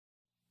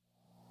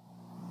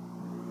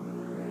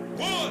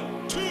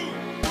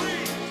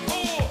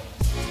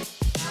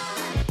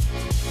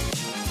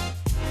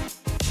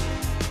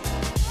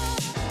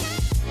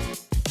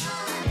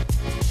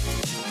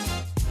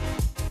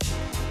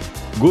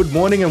Good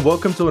morning and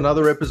welcome to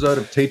another episode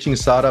of Teaching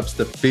Startups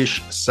to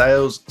Fish,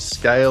 Sales,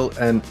 Scale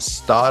and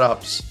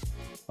Startups.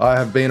 I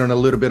have been on a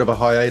little bit of a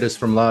hiatus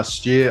from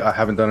last year. I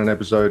haven't done an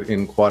episode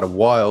in quite a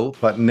while,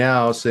 but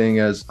now seeing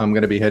as I'm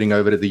going to be heading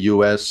over to the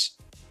US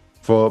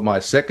for my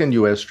second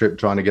US trip,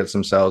 trying to get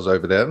some sales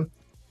over there,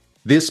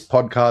 this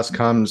podcast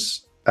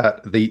comes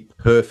at the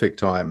perfect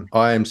time.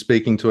 I am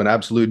speaking to an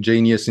absolute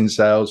genius in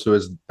sales who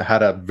has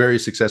had a very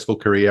successful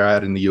career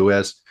out in the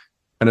US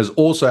and has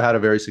also had a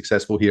very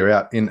successful year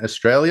out in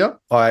Australia.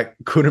 I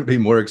couldn't be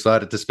more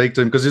excited to speak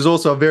to him because he's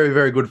also a very,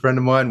 very good friend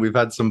of mine. We've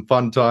had some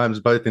fun times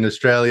both in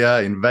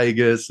Australia, in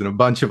Vegas, and a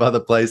bunch of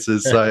other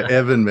places. So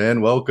Evan,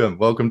 man, welcome.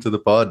 Welcome to the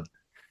pod.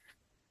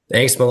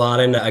 Thanks,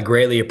 Miladen. I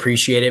greatly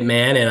appreciate it,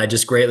 man. And I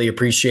just greatly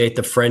appreciate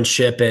the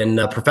friendship and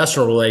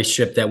professional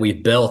relationship that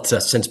we've built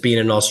since being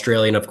in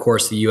Australia and, of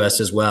course, the U.S.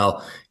 as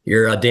well.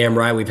 You're damn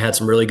right. We've had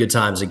some really good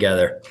times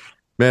together.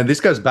 Man,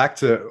 this goes back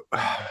to,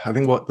 I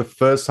think the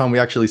first time we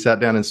actually sat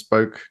down and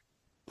spoke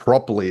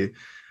properly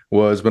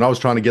was when I was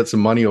trying to get some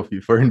money off you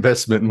for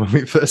investment when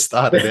we first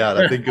started out.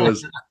 I think it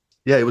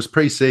was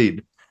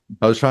pre-seed.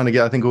 I was trying to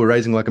get, I think we were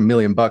raising like $1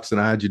 million and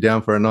I had you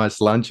down for a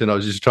nice lunch and I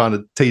was just trying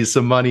to tease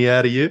some money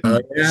out of you.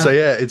 Yeah. So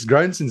yeah, it's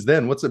grown since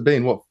then. What's it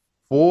been?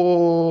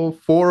 Four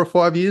or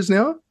 5 years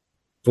now?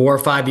 4 or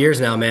 5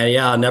 years now, man.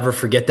 Yeah, I'll never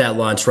forget that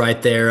lunch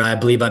right there. I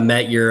believe I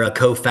met your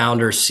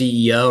co-founder,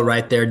 CEO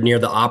right there near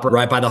the opera,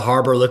 right by the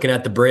harbor looking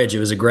at the bridge. It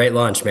was a great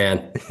lunch,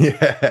 man.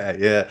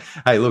 Yeah.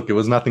 Hey, look, it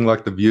was nothing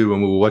like the view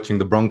when we were watching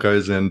the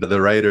Broncos and the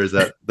Raiders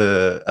at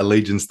the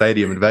Allegiant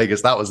Stadium in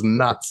Vegas. That was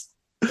nuts.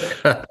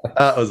 That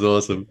was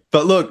awesome.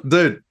 But look,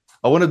 dude,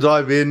 I want to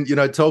dive in,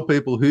 tell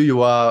people who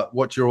you are,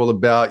 what you're all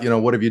about,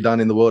 what have you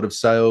done in the world of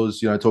sales,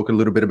 talk a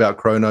little bit about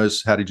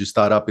Kronos. How did you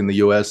start up in the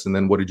US? And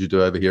then what did you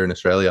do over here in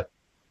Australia?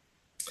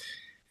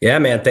 Yeah,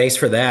 man. Thanks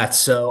for that.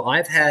 So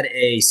I've had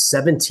a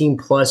 17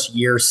 plus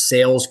year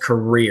sales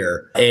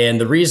career. And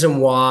the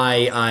reason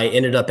why I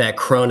ended up at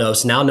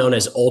Kronos, now known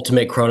as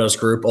Ultimate Kronos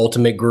Group,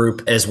 Ultimate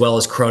Group, as well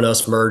as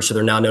Kronos merged. So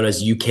they're now known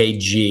as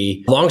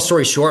UKG. Long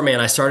story short,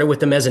 man, I started with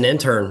them as an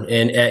intern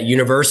at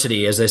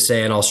university, as they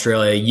say in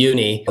Australia,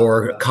 uni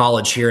or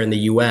college here in the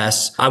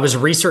US. I was a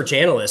research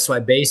analyst. So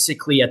I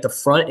basically at the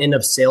front end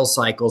of sales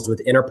cycles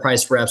with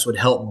enterprise reps would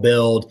help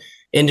build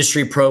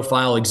industry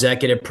profile,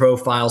 executive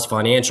profiles,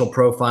 financial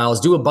profiles,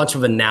 do a bunch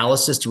of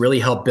analysis to really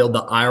help build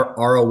the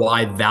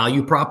ROI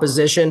value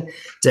proposition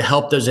to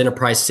help those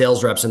enterprise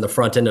sales reps in the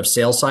front end of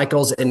sales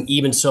cycles, and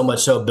even so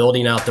much so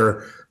building out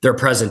their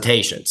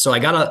presentation. So I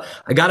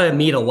gotta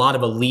meet a lot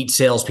of elite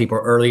salespeople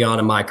early on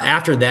in my.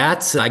 After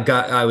that,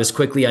 I was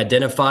quickly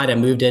identified. I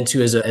moved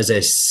into as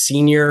a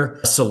senior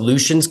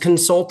solutions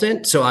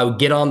consultant. So I would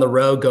get on the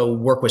road, go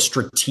work with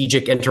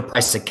strategic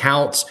enterprise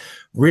accounts,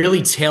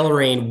 really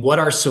tailoring what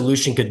our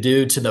solution could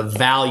do to the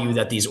value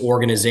that these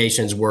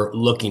organizations were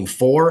looking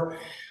for.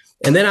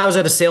 And then I was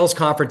at a sales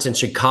conference in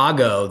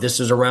Chicago. This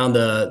was around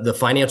the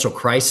financial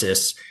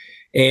crisis.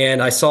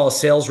 And I saw a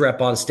sales rep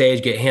on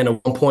stage get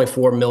handed a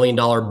 $1.4 million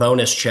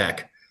bonus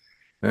check.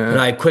 And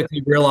I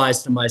quickly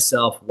realized to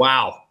myself,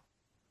 wow,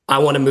 I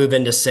want to move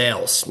into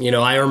sales.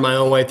 I earned my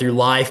own way through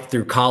life,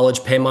 through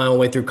college, pay my own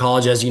way through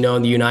college. As you know,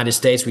 in the United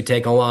States, we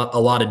take a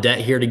lot of debt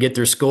here to get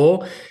through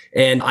school.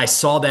 And I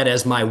saw that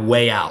as my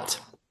way out.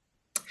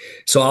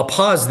 So I'll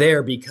pause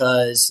there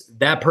because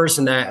that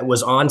person that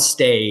was on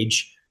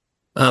stage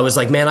was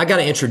like, man, I got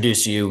to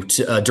introduce you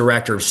to a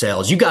director of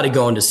sales. You got to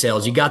go into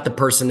sales. You got the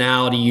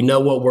personality. You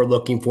know what we're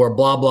looking for,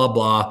 blah, blah,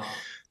 blah.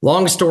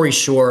 Long story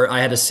short,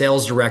 I had a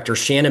sales director,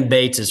 Shannon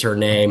Bates is her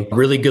name,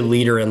 really good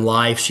leader in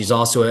life. She's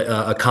also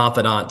a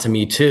confidant to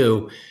me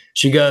too.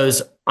 She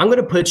goes, I'm going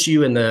to put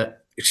you in the,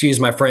 excuse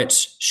my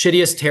French,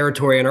 shittiest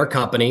territory in our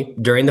company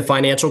during the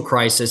financial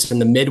crisis in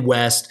the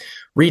Midwest,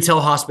 retail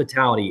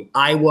hospitality,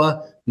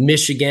 Iowa,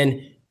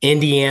 Michigan,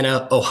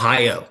 Indiana,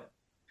 Ohio.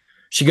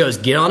 She goes,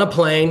 get on a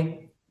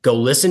plane, go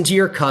listen to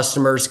your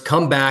customers,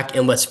 come back,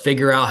 and let's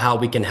figure out how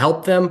we can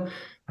help them.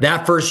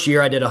 That first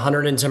year, I did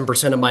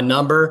 110% of my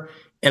number,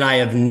 and I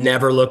have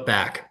never looked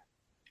back.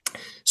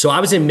 So I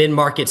was in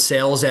mid-market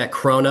sales at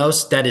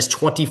Kronos. That is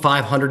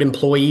 2,500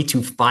 employee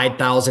to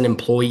 5,000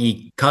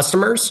 employee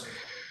customers.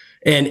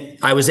 And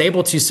I was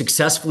able to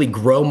successfully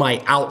grow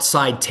my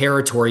outside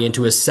territory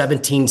into a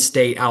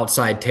 17-state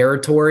outside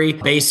territory.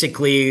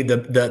 Basically,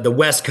 the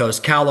West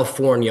Coast,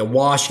 California,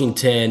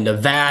 Washington,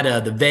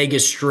 Nevada, the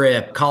Vegas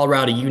Strip,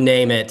 Colorado, you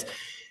name it.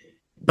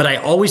 But I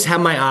always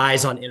have my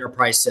eyes on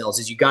enterprise sales.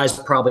 As you guys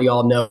probably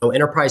all know,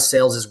 enterprise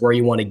sales is where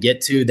you want to get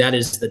to. That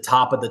is the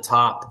top of the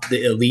top,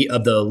 the elite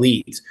of the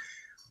elite.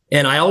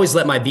 And I always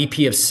let my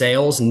VP of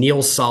sales,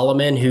 Neil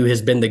Solomon, who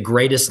has been the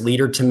greatest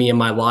leader to me in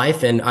my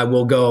life. And I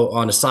will go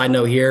on a side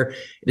note here.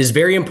 It is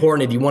very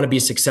important if you want to be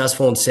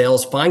successful in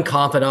sales, find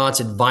confidants,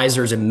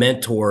 advisors, and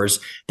mentors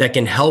that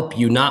can help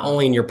you not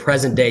only in your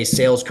present day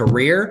sales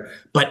career,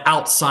 but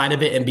outside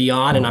of it and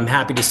beyond. And I'm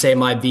happy to say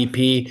my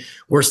VP,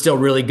 we're still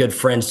really good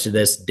friends to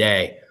this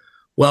day.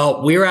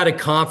 Well, we were at a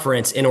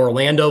conference in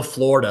Orlando,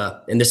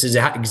 Florida, and this is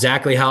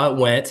exactly how it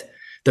went.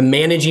 The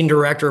managing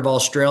director of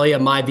Australia,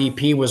 my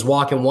VP, was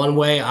walking one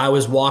way. I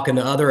was walking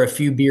the other, a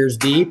few beers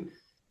deep.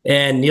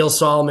 And Neil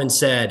Solomon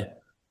said,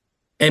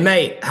 "Hey,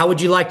 mate, how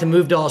would you like to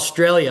move to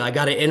Australia? I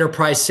got an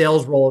enterprise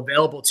sales role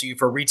available to you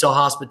for retail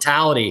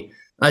hospitality."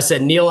 I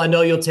said, "Neil, I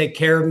know you'll take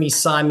care of me.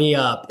 Sign me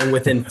up." And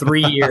within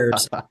 3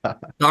 years,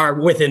 or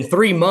within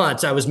 3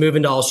 months, I was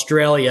moving to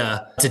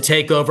Australia to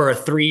take over a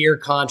 3-year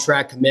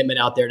contract commitment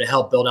out there to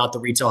help build out the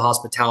retail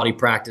hospitality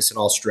practice in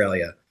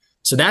Australia.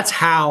 So that's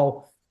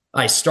how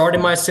I started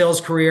my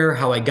sales career,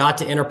 how I got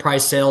to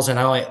enterprise sales, and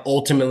how I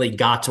ultimately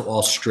got to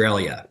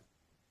Australia.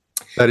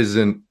 That is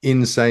an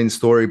insane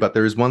story, but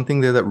there is one thing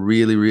there that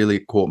really, really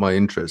caught my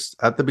interest.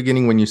 At the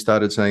beginning, when you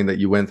started saying that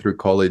you went through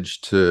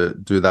college to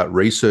do that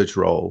research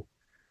role,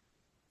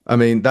 I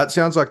mean, that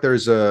sounds like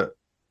there's a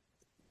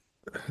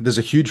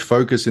huge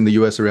focus in the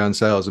US around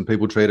sales, and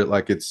people treat it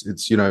like it's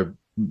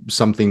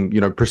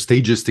something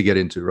prestigious to get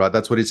into, right?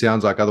 That's what it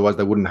sounds like. Otherwise,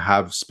 they wouldn't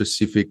have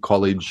specific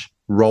college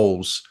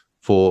roles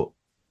for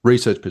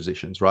research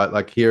positions, right?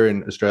 Like here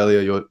in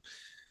Australia,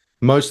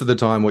 most of the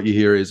time what you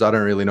hear is, "I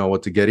don't really know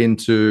what to get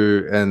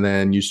into," and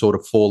then you sort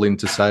of fall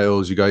into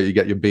sales. You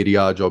get your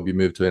BDR job, you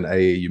move to an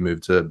AE, you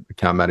move to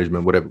account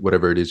management,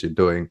 whatever it is you're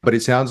doing. But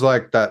it sounds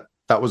like that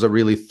was a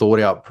really thought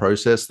out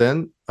process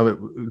then. I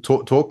mean,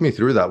 talk me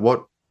through that.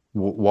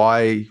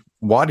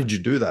 Why did you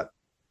do that?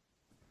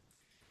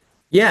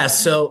 Yeah.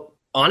 So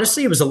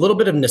honestly, it was a little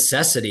bit of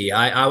necessity.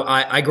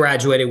 I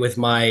graduated with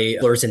my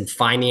bachelor's in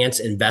finance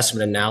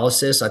investment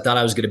analysis. I thought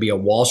I was going to be a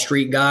Wall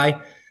Street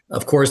guy.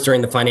 Of course,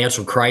 during the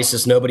financial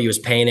crisis, nobody was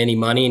paying any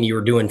money and you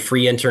were doing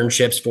free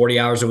internships, 40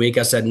 hours a week.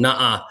 I said,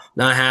 nah,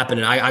 not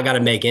happening. I got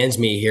to make ends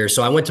meet here.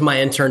 So I went to my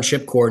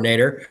internship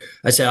coordinator.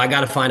 I said, "I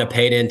got to find a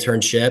paid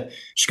internship."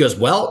 She goes,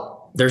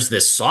 "Well, there's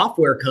this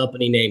software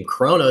company named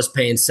Kronos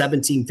paying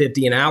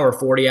 $17.50 an hour,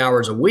 40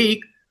 hours a week.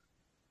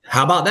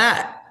 How about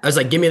that?" I was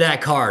like, "Give me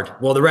that card."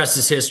 Well, the rest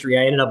is history.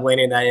 I ended up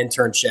landing that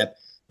internship.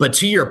 But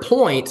to your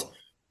point,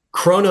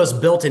 Kronos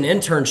built an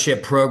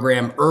internship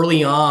program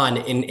early on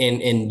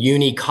in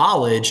uni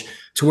college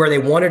to where they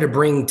wanted to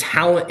bring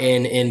talent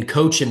in and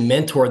coach and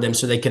mentor them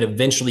so they could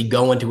eventually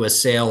go into a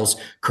sales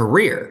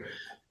career.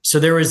 So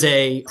there was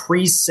a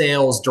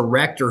pre-sales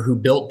director who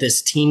built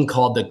this team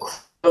called the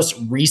Kronos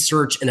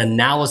Research and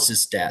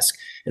Analysis Desk.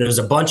 And it was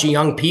a bunch of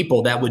young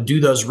people that would do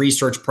those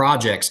research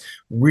projects,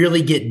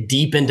 really get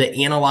deep into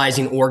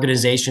analyzing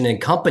organization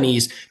and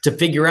companies to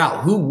figure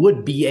out who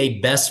would be a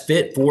best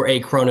fit for a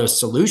Kronos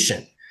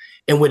solution,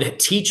 and would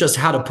teach us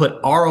how to put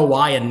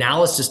ROI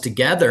analysis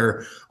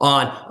together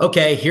on,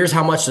 okay, here's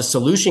how much the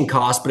solution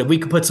costs, but if we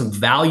could put some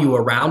value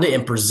around it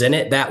and present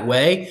it that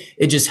way,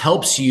 it just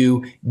helps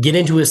you get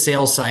into a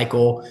sales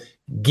cycle,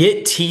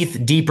 get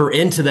teeth deeper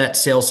into that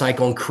sales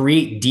cycle, and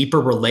create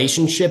deeper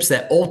relationships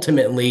that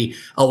ultimately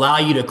allow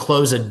you to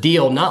close a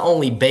deal, not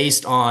only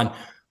based on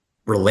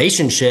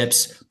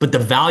relationships, but the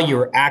value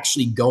you're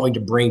actually going to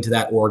bring to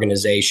that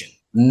organization.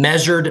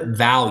 Measured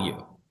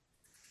value.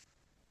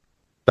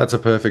 That's a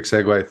perfect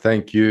segue.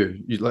 Thank you.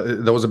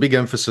 There was a big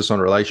emphasis on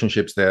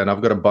relationships there, and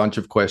I've got a bunch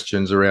of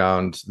questions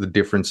around the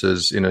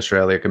differences in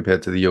Australia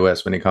compared to the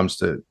US when it comes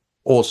to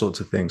all sorts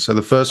of things. So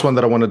the first one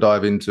that I want to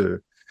dive into,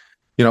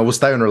 we'll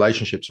stay on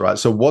relationships, right?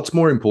 So what's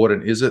more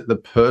important? Is it the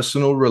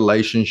personal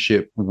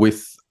relationship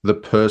with the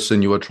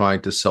person you are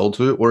trying to sell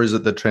to, or is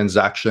it the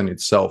transaction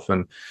itself?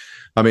 And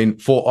I mean,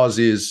 for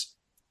Aussies,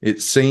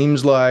 it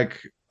seems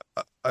like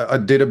I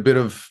did a bit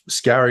of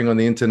scouring on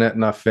the internet,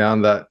 and I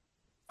found that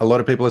a lot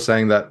of people are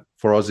saying that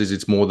for Aussies,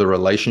 it's more the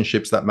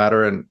relationships that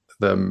matter, and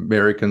the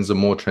Americans are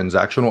more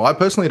transactional. I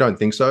personally don't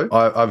think so.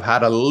 I've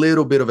had a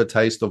little bit of a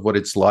taste of what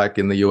it's like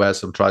in the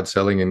US. I've tried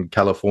selling in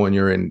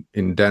California,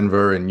 in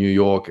Denver, in New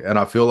York, and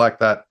I feel like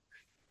that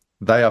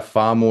they are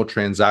far more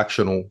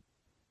transactional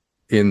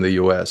in the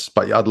US.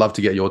 But I'd love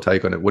to get your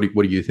take on it. What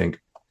do you think?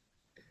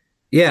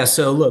 Yeah.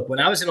 So look, when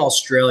I was in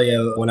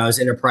Australia, when I was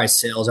enterprise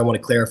sales, I want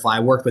to clarify,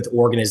 I worked with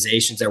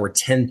organizations that were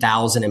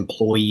 10,000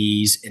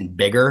 employees and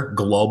bigger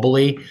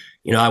globally.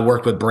 I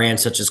worked with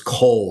brands such as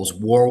Kohl's,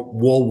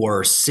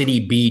 Woolworths, City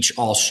Beach,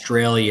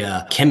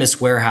 Australia,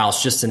 Chemist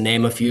Warehouse, just to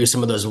name a few,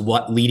 some of those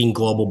leading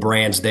global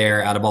brands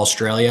there out of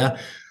Australia.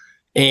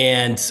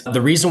 And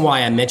the reason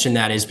why I mention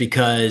that is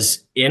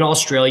because in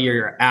Australia,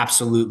 you're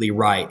absolutely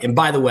right. And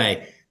by the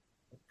way,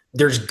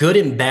 there's good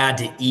and bad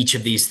to each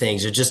of these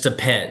things. It just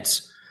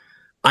depends.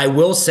 I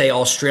will say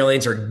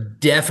Australians are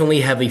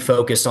definitely heavily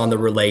focused on the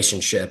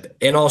relationship.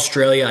 In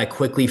Australia, I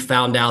quickly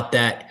found out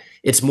that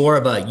it's more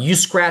of a you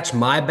scratch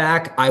my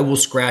back, I will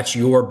scratch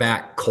your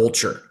back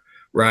culture,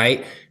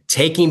 right?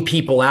 Taking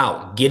people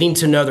out, getting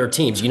to know their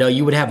teams.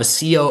 You would have a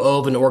COO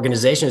of an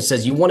organization that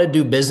says, you want to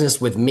do business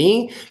with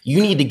me,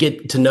 you need to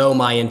get to know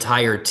my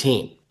entire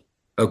team,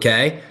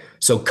 okay?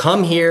 So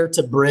come here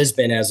to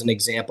Brisbane as an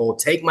example,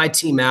 take my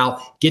team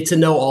out, get to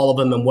know all of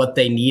them and what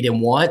they need and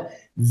want.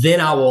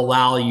 Then I will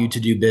allow you to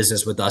do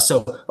business with us.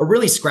 So a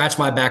really scratch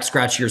my back,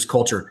 scratch yours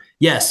culture.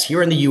 Yes,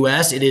 here in the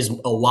US, it is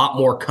a lot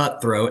more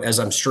cutthroat, as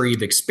I'm sure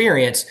you've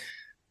experienced.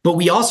 but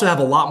we also have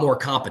a lot more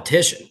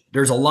competition.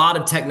 There's a lot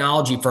of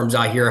technology firms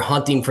out here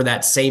hunting for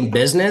that same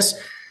business.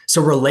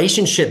 So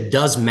relationship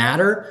does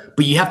matter,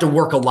 but you have to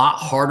work a lot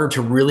harder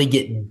to really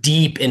get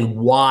deep and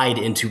wide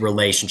into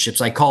relationships.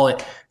 I call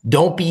it,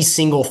 don't be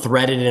single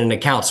threaded in an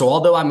account. So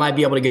although I might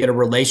be able to get a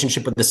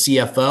relationship with the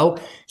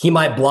CFO, he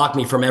might block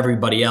me from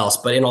everybody else.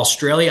 But in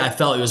Australia, I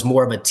felt it was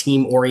more of a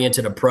team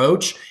oriented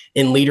approach,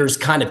 and leaders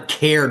kind of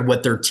cared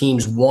what their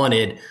teams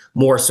wanted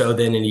more so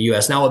than in the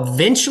US. Now,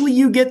 eventually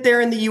you get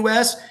there in the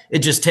US, it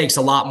just takes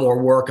a lot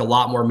more work, a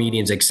lot more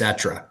meetings,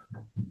 etc.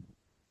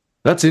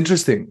 That's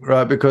interesting,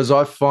 right? Because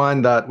I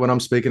find that when I'm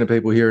speaking to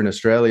people here in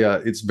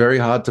Australia, it's very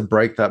hard to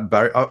break that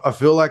barrier. I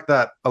feel like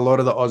that a lot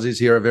of the Aussies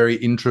here are very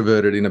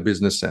introverted in a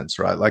business sense,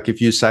 right? Like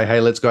if you say, hey,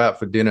 let's go out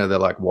for dinner, they're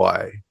like,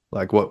 why?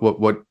 Like what,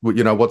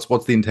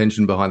 what's the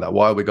intention behind that?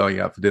 Why are we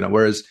going out for dinner?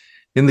 Whereas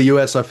in the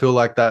US, I feel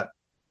like that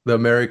the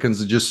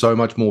Americans are just so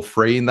much more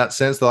free in that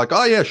sense. They're like,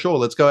 oh yeah, sure.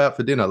 Let's go out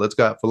for dinner. Let's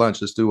go out for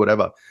lunch. Let's do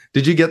whatever.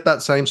 Did you get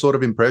that same sort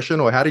of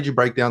impression, or how did you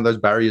break down those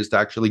barriers to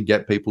actually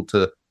get people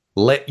to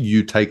let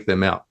you take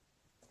them out?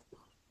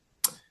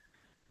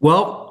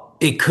 Well,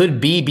 it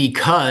could be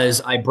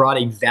because I brought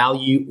a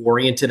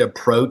value-oriented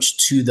approach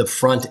to the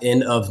front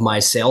end of my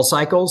sales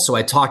cycle. So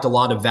I talked a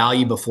lot of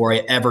value before I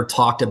ever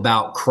talked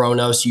about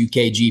Kronos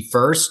UKG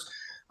first.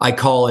 I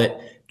call it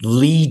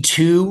lead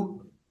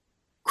to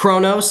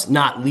Kronos,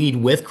 not lead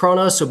with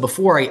Kronos. So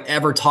before I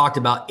ever talked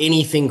about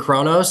anything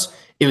Kronos,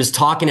 it was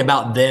talking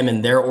about them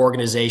and their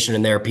organization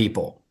and their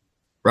people,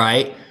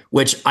 right?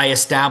 Which I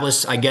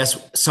established, I guess,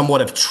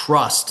 somewhat of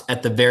trust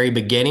at the very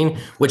beginning,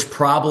 which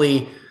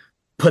probably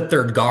put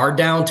their guard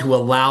down to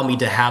allow me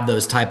to have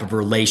those type of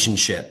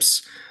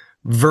relationships.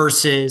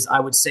 Versus, I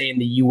would say in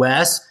the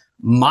US,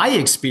 my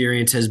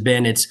experience has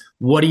been it's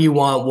what do you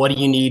want? What do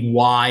you need?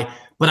 Why?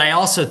 But I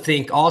also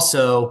think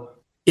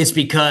it's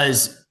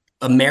because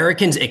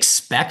Americans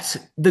expect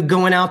the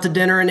going out to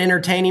dinner and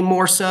entertaining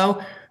more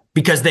so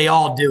because they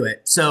all do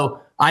it.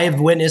 So I have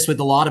witnessed with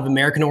a lot of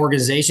American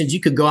organizations, you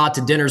could go out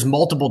to dinners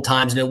multiple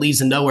times and it leads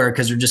to nowhere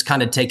because they're just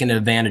kind of taking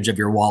advantage of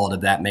your wallet,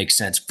 if that makes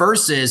sense.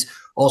 Versus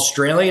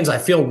Australians, I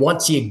feel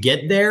once you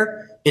get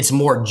there, it's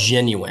more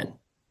genuine.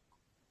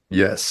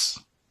 Yes,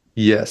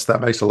 that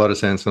makes a lot of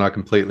sense, and I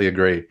completely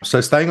agree.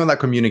 So staying on that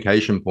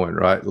communication point,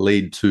 right,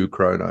 lead to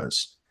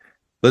Kronos.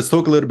 Let's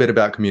talk a little bit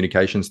about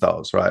communication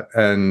styles, right?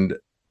 And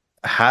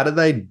how do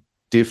they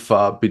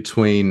differ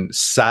between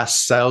SaaS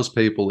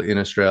salespeople in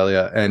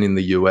Australia and in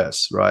the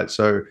US, right?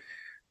 So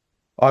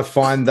I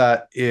find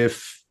that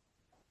if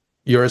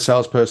you're a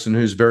salesperson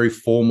who's very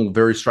formal,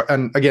 very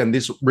and again,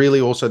 this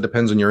really also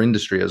depends on your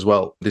industry as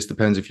well. This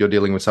depends if you're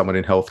dealing with someone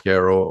in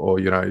healthcare or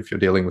if you're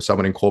dealing with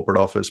someone in corporate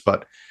office,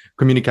 but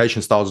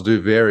communication styles do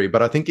vary.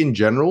 But I think in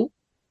general,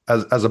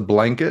 as a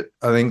blanket,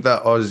 I think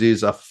that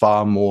Aussies are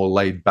far more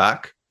laid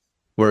back,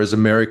 whereas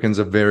Americans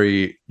are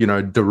very,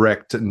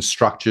 direct and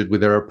structured with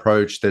their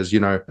approach. There's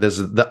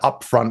the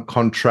upfront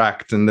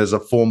contract and there's a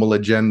formal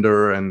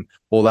agenda and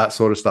all that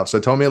sort of stuff. So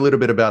tell me a little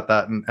bit about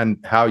that and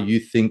how you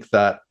think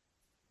that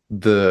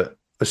the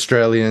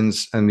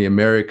Australians and the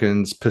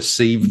Americans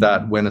perceive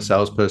that when a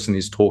salesperson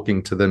is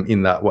talking to them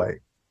in that way.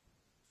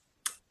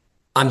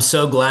 I'm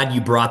so glad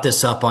you brought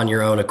this up on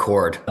your own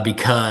accord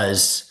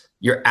because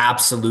you're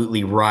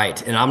absolutely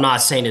right. And I'm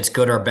not saying it's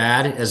good or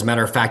bad. As a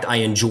matter of fact, I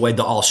enjoyed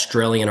the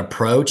Australian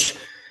approach,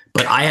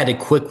 but I had to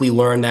quickly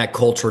learn that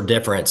cultural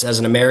difference. As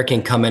an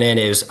American coming in,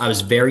 I was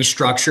very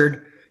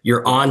structured.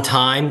 You're on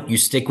time. You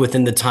stick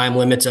within the time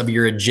limits of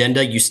your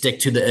agenda. You stick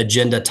to the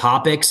agenda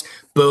topics.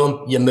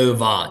 Boom, you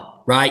move on,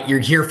 right? You're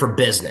here for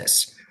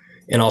business.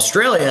 In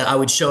Australia, I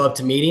would show up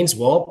to meetings.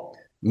 Well,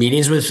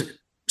 meetings would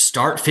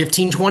start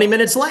 15, 20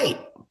 minutes late.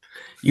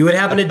 You would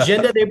have an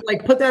agenda. They'd be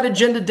like, put that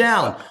agenda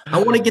down.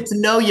 I want to get to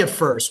know you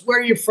first. Where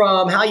are you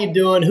from? How you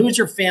doing? Who's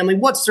your family?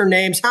 What's their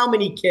names? How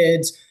many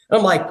kids? And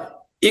I'm like,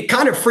 it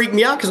kind of freaked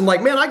me out because I'm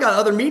like, man, I got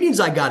other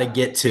meetings I got to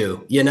get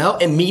to,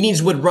 and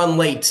meetings would run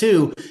late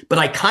too. But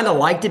I kind of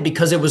liked it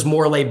because it was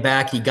more laid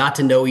back. You got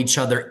to know each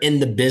other in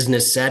the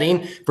business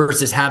setting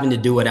versus having to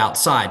do it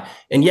outside.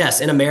 And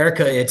yes, in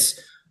America,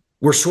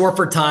 we're short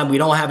for time. We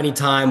don't have any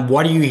time.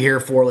 What are you here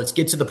for? Let's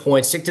get to the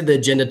point, stick to the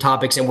agenda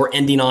topics, and we're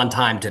ending on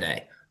time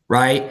today,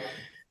 right?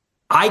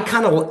 I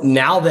kind of,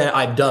 now that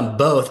I've done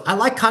both, I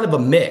like kind of a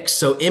mix.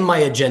 So in my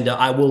agenda,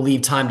 I will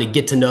leave time to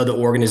get to know the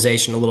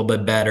organization a little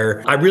bit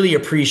better. I really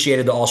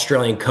appreciated the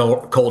Australian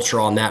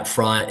culture on that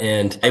front.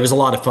 And it was a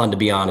lot of fun, to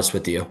be honest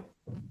with you.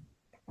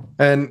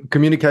 And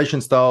communication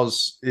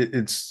styles,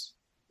 it's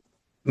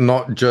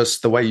not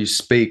just the way you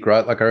speak,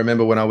 right? Like I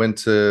remember when I went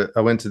to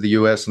the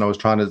US and I was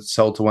trying to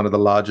sell to one of the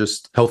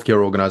largest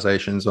healthcare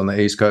organizations on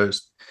the East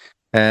Coast.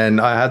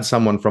 And I had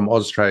someone from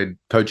Austrade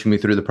coaching me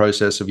through the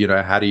process of,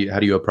 how do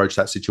you approach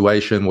that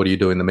situation? What do you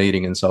do in the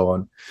meeting and so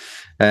on?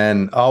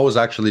 And I was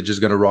actually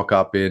just going to rock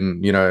up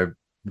in,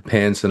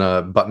 pants and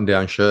a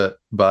button-down shirt.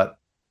 But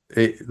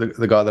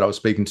the guy that I was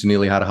speaking to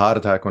nearly had a heart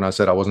attack when I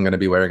said I wasn't going to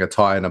be wearing a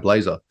tie and a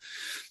blazer.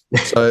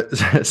 So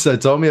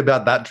tell me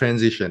about that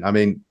transition. I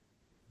mean,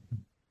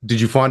 did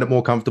you find it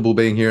more comfortable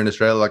being here in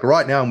Australia? Like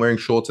right now I'm wearing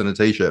shorts and a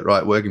t-shirt,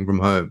 right? Working from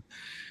home.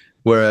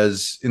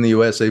 Whereas in the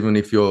US, I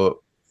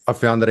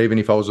found that even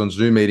if I was on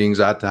Zoom meetings,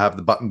 I had to have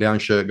the button-down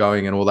shirt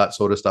going and all that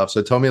sort of stuff.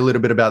 So tell me a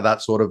little bit about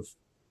that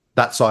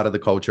side of the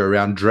culture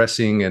around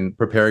dressing and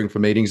preparing for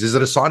meetings. Is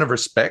it a sign of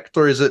respect,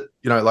 or is it,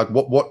 like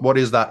what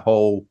is that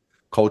whole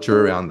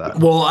culture around that?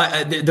 Well,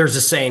 there's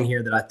a saying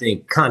here that I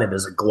think kind of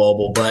is a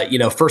global, but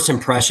first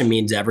impression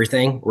means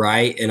everything,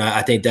 right? And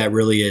I think that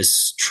really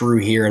is true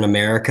here in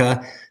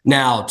America.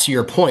 Now, to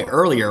your point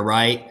earlier,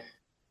 right?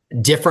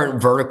 Different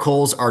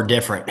verticals are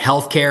different.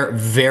 Healthcare,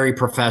 very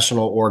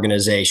professional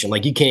organization.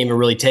 Like you can't even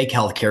really take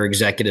healthcare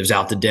executives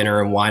out to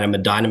dinner and wine them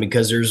and dine them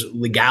because there's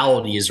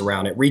legalities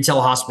around it.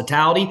 Retail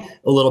hospitality,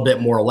 a little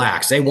bit more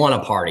lax. They want a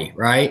party,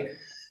 right?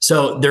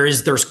 So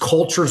there's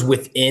cultures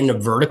within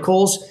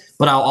verticals,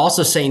 but I'll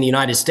also say in the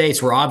United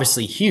States, we're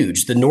obviously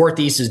huge. The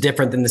Northeast is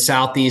different than the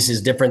Southeast,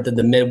 is different than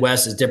the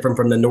Midwest, is different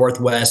from the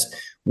Northwest,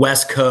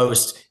 West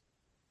Coast,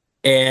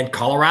 and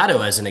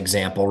Colorado as an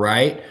example,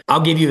 right?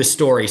 I'll give you a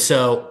story.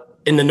 So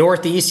in the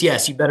Northeast,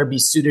 yes, you better be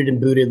suited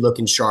and booted,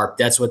 looking sharp.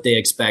 That's what they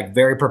expect.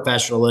 Very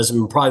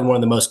professionalism, probably one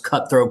of the most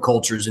cutthroat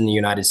cultures in the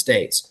United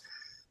States.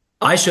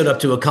 I showed up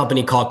to a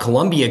company called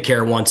Columbia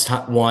Care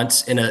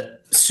once in a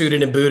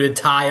suited and booted,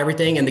 tie,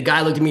 everything. And the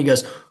guy looked at me and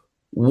goes,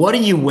 "What are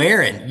you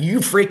wearing? You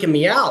freaking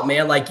me out,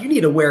 man. Like you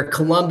need to wear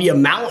Columbia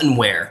mountain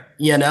wear,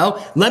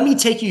 Let me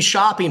take you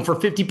shopping for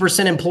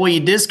 50% employee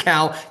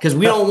discount because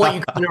we don't want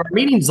you coming to our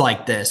meetings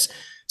like this."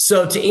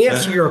 So to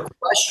answer your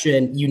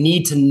question, you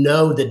need to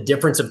know the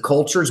difference of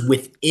cultures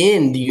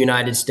within the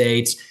United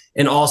States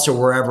and also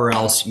wherever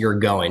else you're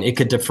going. It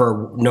could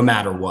differ no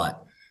matter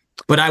what.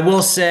 But I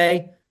will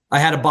say, I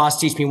had a boss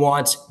teach me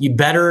once, you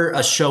better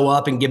show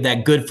up and give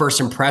that good first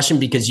impression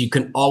because you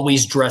can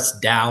always dress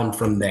down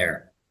from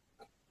there.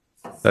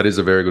 That is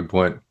a very good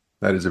point.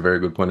 That is a very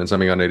good point and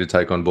something I need to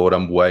take on board.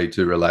 I'm way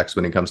too relaxed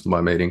when it comes to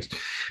my meetings.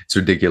 It's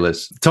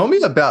ridiculous. Tell me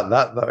about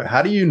that, though.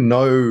 How do you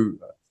know?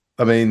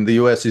 I mean, the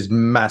US is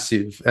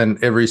massive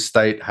and every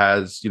state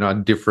has, a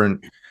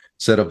different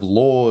set of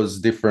laws,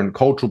 different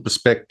cultural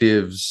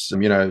perspectives,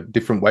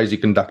 different ways you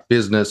conduct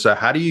business. So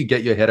how do you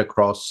get your head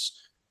across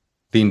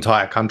the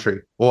entire country?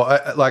 Or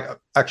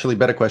actually,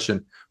 better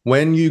question,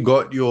 when you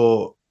got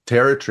your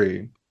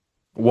territory,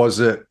 was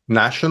it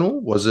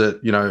national? Was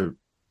it,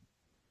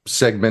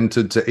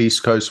 segmented to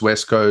East Coast,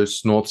 West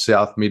Coast, North,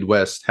 South,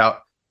 Midwest?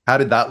 How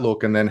did that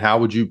look? And then how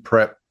would you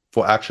prep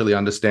for actually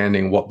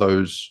understanding what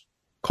those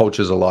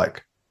cultures are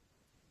like?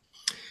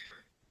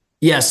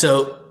 Yeah,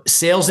 so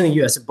sales in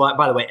the US,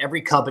 by the way,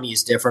 every company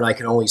is different. I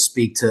can only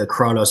speak to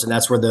Kronos, and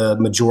that's where the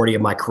majority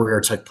of my career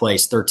took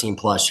place, 13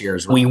 plus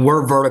years. We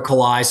were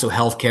verticalized, so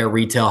healthcare,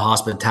 retail,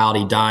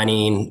 hospitality,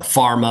 dining,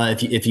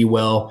 pharma, if you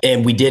will.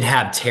 And we did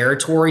have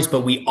territories,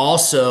 but we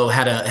also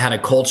had a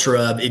culture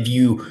of, if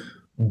you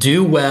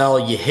do well,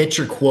 you hit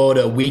your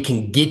quota, we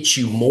can get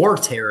you more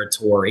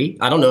territory.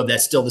 I don't know if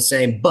that's still the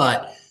same,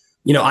 but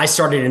I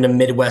started in a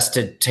Midwest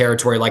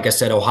territory, like I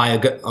said,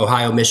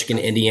 Ohio, Michigan,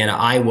 Indiana,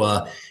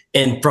 Iowa.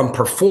 And from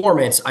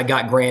performance, I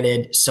got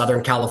granted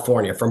Southern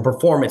California. From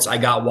performance, I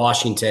got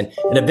Washington.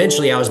 And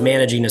eventually I was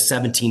managing a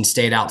 17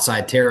 state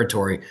outside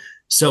territory.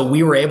 So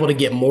we were able to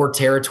get more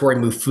territory,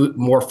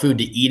 more food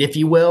to eat, if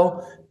you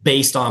will,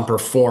 based on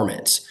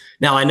performance.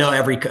 Now, I know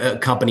every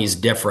company is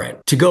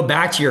different. To go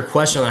back to your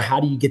question on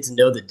how do you get to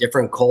know the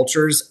different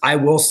cultures, I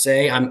will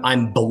say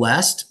I'm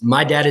blessed.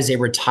 My dad is a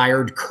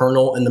retired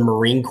colonel in the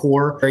Marine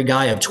Corps, a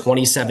guy of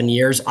 27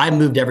 years. I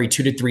moved every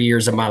 2 to 3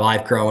 years of my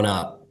life growing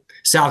up.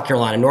 South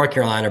Carolina, North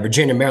Carolina,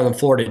 Virginia, Maryland,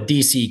 Florida,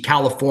 DC,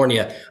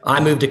 California. I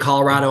moved to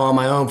Colorado on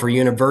my own for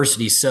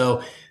university.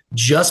 So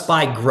just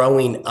by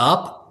growing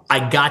up,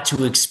 I got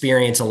to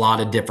experience a lot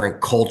of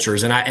different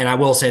cultures. And I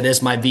will say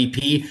this, my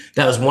VP,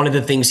 that was one of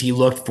the things he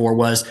looked for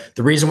was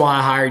the reason why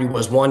I hired you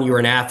was 1, you were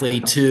an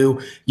athlete,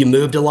 2, you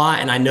moved a lot.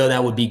 And I know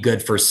that would be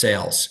good for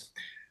sales.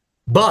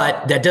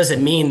 But that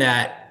doesn't mean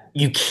that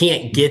you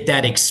can't get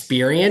that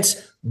experience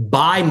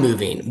by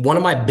moving. One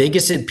of my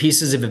biggest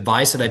pieces of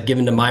advice that I've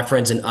given to my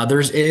friends and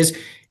others is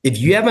if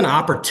you have an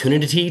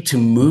opportunity to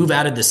move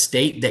out of the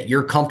state that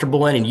you're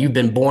comfortable in and you've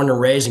been born and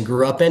raised and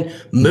grew up in,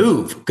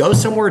 move, go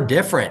somewhere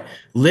different,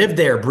 live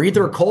there, breathe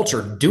their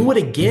culture, do it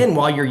again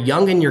while you're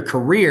young in your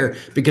career.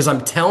 Because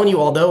I'm telling you,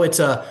 although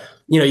it's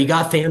you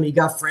got family, you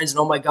got friends, and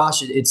oh my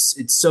gosh,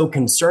 it's so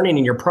concerning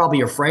and you're probably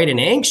afraid and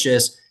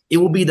anxious, it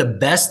will be the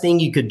best thing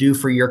you could do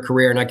for your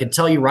career. And I can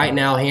tell you right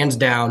now, hands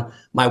down,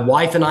 my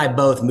wife and I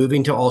both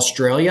moving to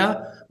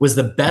Australia was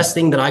the best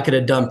thing that I could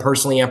have done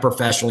personally and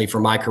professionally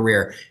for my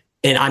career.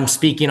 And I'm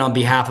speaking on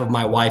behalf of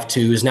my wife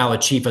too, who's now a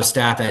chief of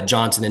staff at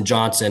Johnson &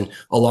 Johnson,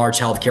 a large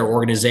healthcare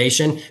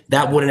organization.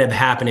 That wouldn't have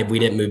happened if we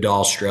didn't move to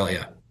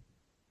Australia.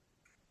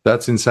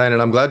 That's insane.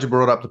 And I'm glad you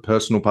brought up the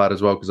personal part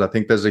as well, because I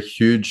think there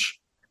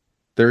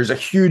is a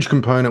huge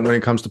component when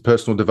it comes to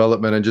personal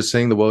development and just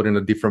seeing the world in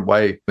a different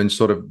way and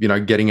sort of,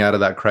 getting out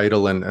of that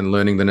cradle and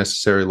learning the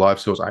necessary life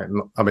skills.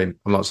 I mean,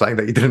 I'm not saying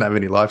that you didn't have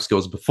any life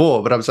skills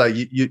before, but I'm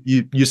saying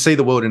you see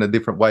the world in a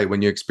different way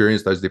when you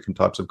experience those different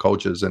types of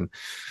cultures. And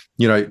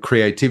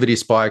creativity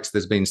spikes.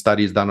 There's been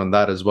studies done on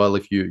that as well.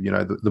 If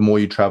the more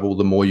you travel,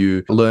 the more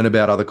you learn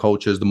about other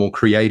cultures, the more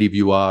creative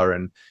you are.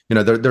 And,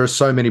 there are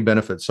so many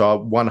benefits. So I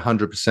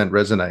 100%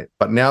 resonate.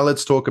 But now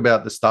let's talk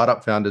about the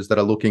startup founders that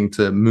are looking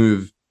to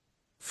move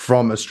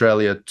from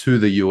Australia to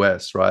the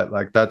US, right?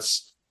 Like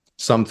that's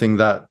something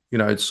that,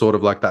 it's sort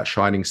of like that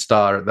shining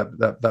star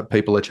that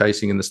people are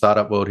chasing in the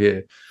startup world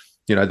here.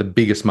 The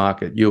biggest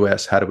market,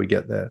 US, how do we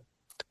get there?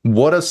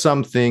 What are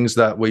some things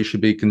that we should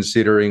be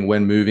considering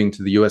when moving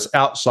to the US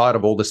outside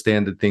of all the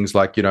standard things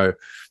like,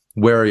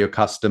 where are your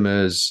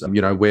customers?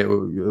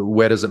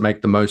 Where does it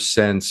make the most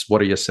sense?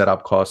 What are your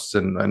setup costs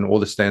and all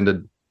the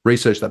standard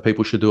research that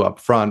people should do up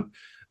front?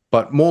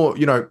 But more,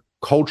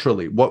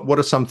 culturally, what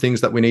are some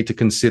things that we need to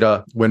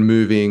consider when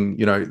moving?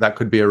 That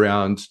could be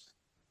around,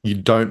 you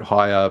don't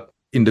hire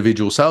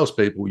individual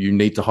salespeople. You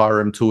need to hire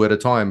them 2 at a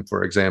time,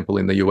 for example,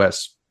 in the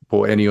US.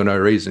 For any or no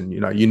reason,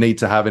 you need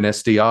to have an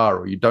SDR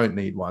or you don't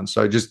need one.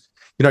 So just,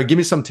 give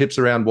me some tips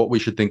around what we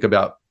should think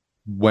about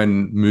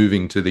when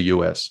moving to the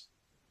US.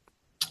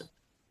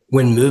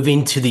 When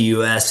moving to the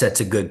US, that's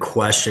a good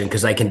question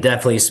because I can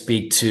definitely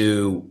speak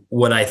to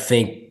what I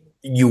think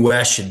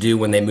US should do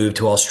when they move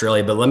to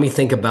Australia. But let me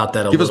think about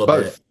that a little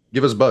bit.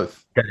 Give us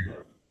both. Okay.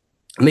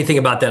 Let me think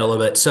about that a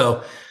little bit.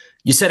 So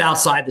you said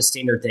outside the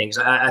standard things.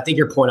 I think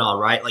your point on,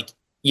 right? Like,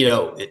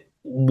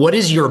 what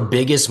is your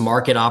biggest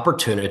market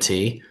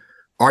opportunity?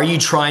 Are you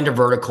trying to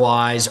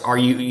verticalize? Are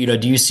you,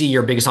 do you see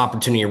your biggest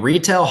opportunity in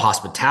retail,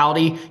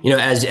 hospitality?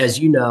 As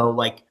you know,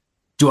 like,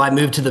 do I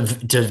move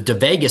to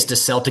Vegas to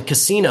sell to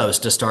casinos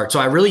to start?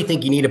 So I really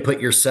think you need to put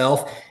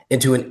yourself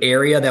into an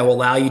area that will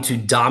allow you to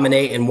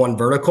dominate in one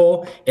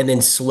vertical and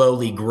then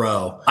slowly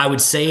grow. I would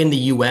say in the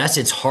US,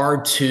 it's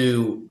hard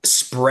to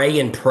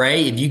spray and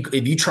pray.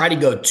 If you try to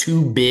go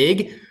too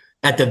big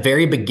at the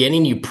very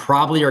beginning, you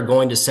probably are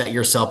going to set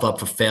yourself up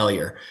for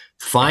failure.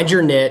 Find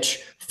your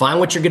niche. Find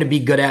what you're going to be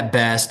good at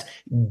best.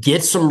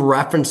 Get some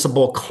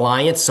referenceable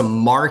clients, some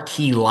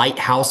marquee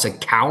lighthouse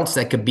accounts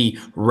that could be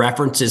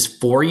references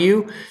for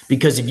you.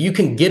 Because if you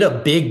can get a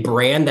big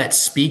brand that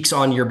speaks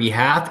on your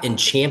behalf and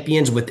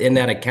champions within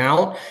that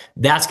account,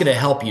 that's going to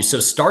help you. So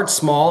start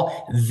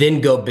small,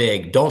 then go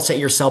big. Don't set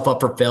yourself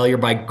up for failure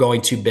by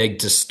going too big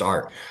to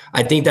start.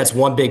 I think that's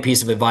one big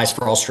piece of advice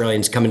for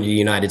Australians coming to the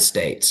United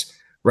States,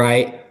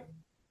 right?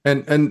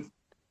 And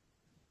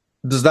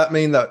does that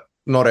mean that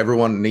not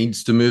everyone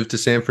needs to move to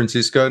San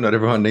Francisco? Not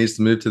everyone needs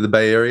to move to the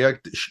Bay Area?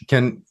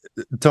 Can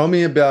tell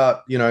me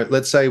about,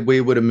 let's say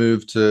we were to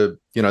move to,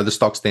 the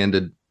stock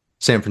standard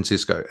San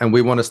Francisco and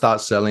we want to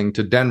start selling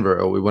to Denver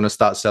or we want to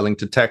start selling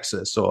to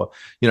Texas or,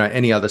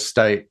 any other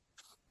state.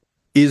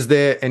 Is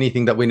there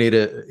anything that we need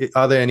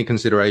are there any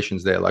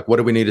considerations there? Like, what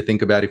do we need to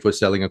think about if we're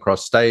selling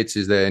across states?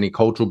 Is there any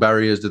cultural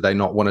barriers? Do they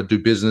not want to do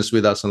business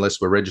with us unless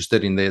we're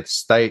registered in their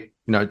state?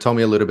 Tell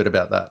me a little bit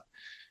about that.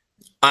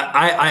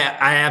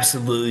 I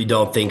absolutely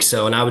don't think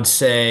so. And I would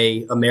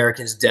say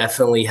Americans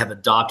definitely have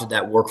adopted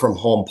that work from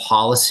home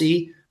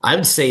policy. I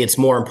would say it's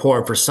more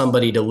important for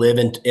somebody to live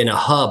in a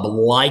hub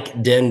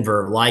like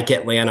Denver, like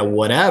Atlanta,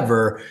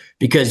 whatever,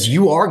 because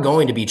you are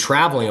going to be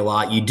traveling a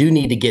lot. You do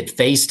need to get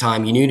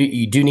FaceTime.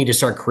 You do need to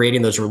start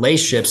creating those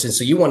relationships. And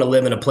so you want to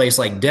live in a place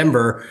like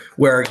Denver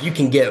where you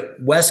can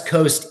get West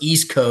Coast,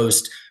 East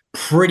Coast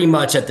pretty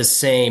much at the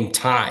same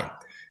time.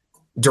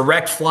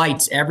 Direct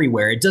flights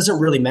everywhere. It doesn't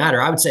really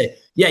matter. I would say,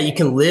 yeah, you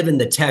can live in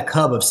the tech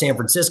hub of San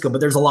Francisco,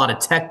 but there's a lot of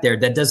tech there.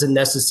 That doesn't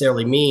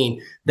necessarily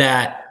mean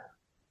that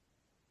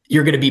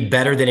you're going to be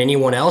better than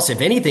anyone else.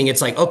 If anything,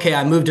 it's like, okay,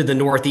 I moved to the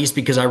Northeast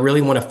because I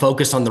really want to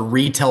focus on the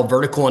retail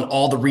vertical and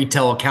all the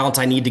retail accounts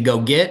I need to go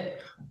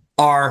get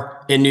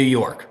are in New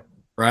York,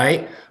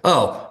 right?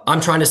 Oh,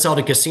 I'm trying to sell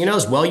to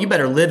casinos. Well, you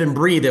better live and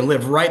breathe and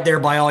live right there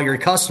by all your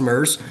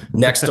customers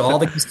next to all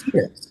the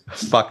casinos.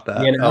 Fuck that.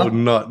 I would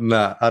not.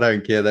 Nah, I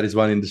don't care. That is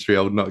one industry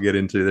I would not get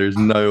into. There's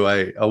no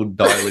way I would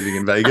die living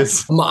in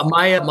Vegas.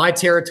 My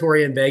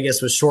territory in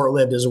Vegas was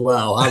short-lived as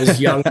well. I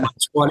was young in my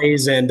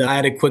 20s and I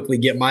had to quickly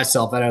get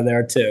myself out of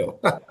there too.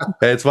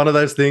 It's one of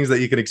those things that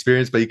you can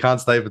experience, but you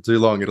can't stay for too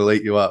long. It'll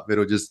eat you up.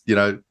 It'll just,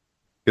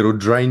 it'll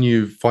drain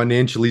you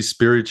financially,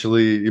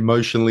 spiritually,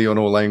 emotionally on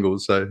all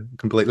angles. So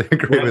completely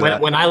agree with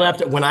that. When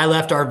I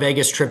left our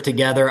Vegas trip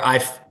together,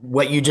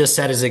 what you just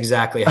said is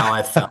exactly how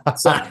I felt.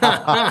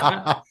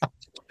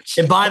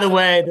 And by the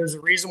way, there's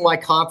a reason why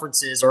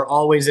conferences are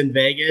always in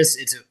Vegas.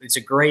 It's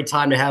a great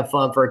time to have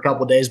fun for a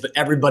couple of days, but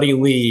everybody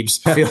leaves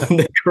feeling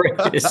the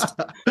greatest.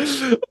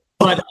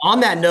 But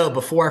on that note,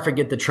 before I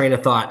forget the train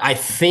of thought, I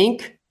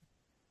think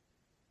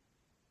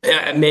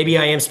maybe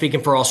I am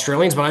speaking for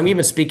Australians, but I'm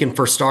even speaking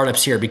for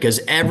startups here because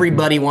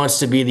everybody wants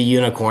to be the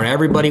unicorn.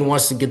 Everybody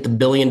wants to get the $1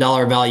 billion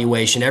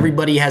valuation.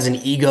 Everybody has an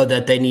ego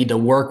that they need to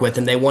work with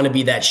and they want to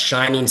be that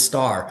shining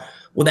star.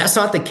 Well, that's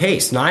not the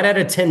case. 9 out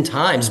of 10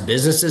 times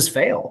businesses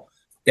fail,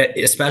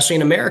 especially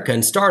in America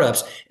and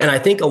startups. And I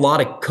think a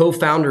lot of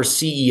co-founders,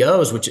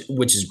 CEOs,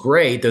 which is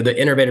great, they're the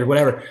innovators,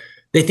 whatever,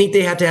 they think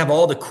they have to have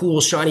all the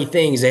cool, shiny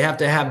things. They have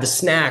to have the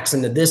snacks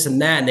and the this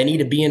and that, and they need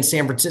to be in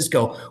San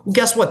Francisco. Well,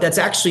 guess what? That's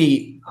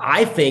actually,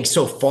 I think,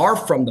 so far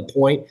from the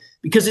point.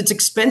 because it's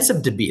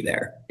expensive to be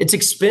there. It's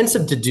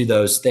expensive to do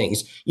those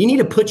things. You need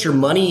to put your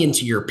money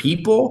into your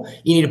people.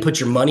 You need to put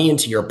your money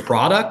into your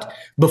product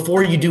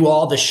before you do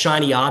all the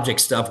shiny object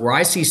stuff. Where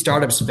I see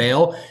startups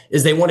fail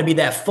is they want to be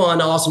that fun,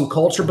 awesome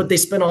culture, but they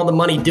spend all the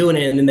money doing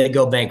it and then they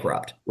go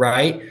bankrupt,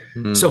 right?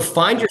 Mm-hmm. So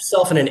find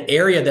yourself in an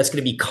area that's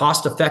going to be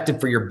cost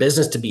effective for your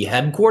business to be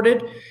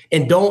headquartered,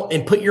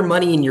 and put your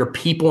money in your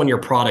people and your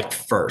product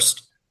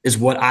first, is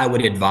what I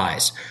would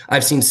advise.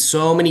 I've seen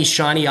so many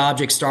shiny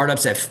object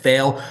startups that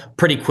fail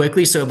pretty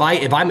quickly. So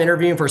if I'm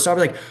interviewing for a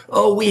startup, like,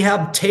 oh, we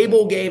have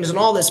table games and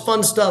all this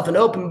fun stuff and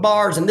open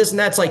bars and this and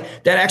that's,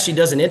 like, that actually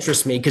doesn't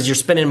interest me, because you're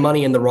spending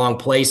money in the wrong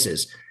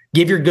places.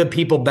 Give your good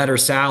people better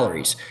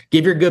salaries.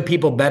 Give your good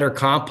people better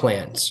comp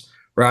plans,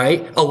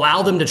 right?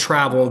 Allow them to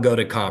travel and go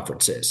to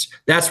conferences.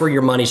 That's where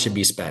your money should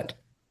be spent.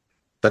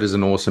 That is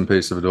an awesome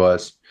piece of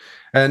advice.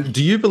 And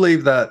do you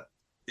believe that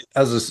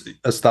as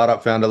a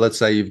startup founder, let's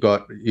say you've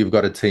got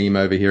a team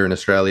over here in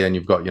Australia, and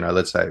you've got,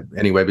 let's say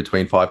anywhere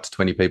between 5 to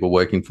 20 people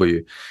working for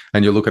you,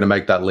 and you're looking to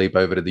make that leap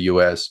over to the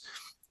US,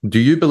 do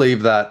you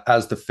believe that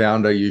as the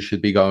founder, you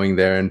should be going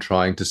there and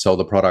trying to sell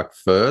the product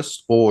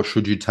first, or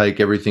should you take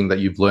everything that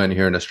you've learned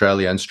here in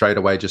Australia and straight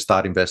away just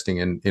start investing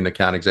in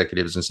account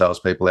executives and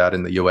salespeople out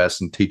in the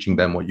US and teaching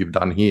them what you've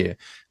done here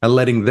and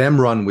letting them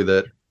run with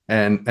it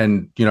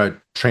and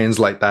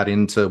translate that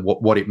into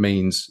what it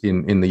means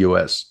in the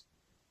US?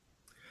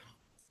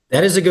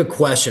 That is a good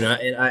question.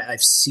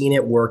 I've seen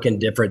it work in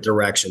different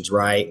directions,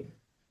 right?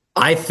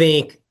 I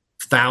think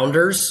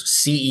founders,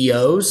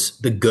 CEOs,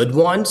 the good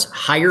ones,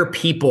 hire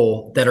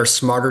people that are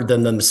smarter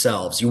than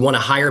themselves. You want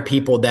to hire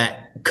people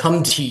that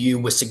come to you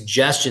with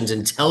suggestions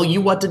and tell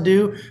you what to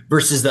do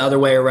versus the other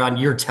way around.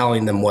 You're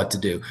telling them what to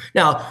do.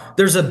 Now,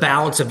 there's a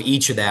balance of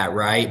each of that,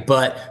 right?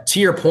 But to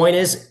your point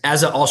is,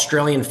 as an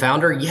Australian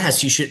founder,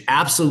 yes, you should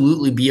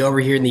absolutely be over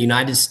here in the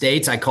United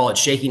States. I call it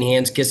shaking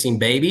hands, kissing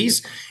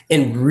babies,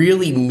 and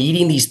really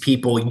meeting these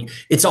people.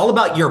 It's all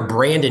about your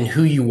brand and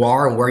who you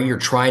are and where you're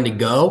trying to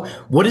go.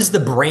 What is the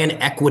brand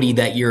equity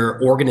that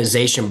your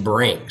organization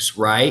brings,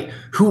 right?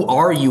 Who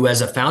are you as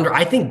a founder?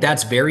 I think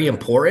that's very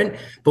important.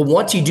 But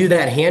once you do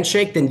that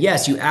handshake, then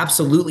yes, you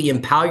absolutely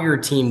empower your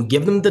team,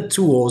 give them the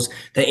tools,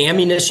 the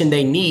ammunition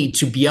they need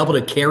to be able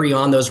to carry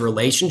on those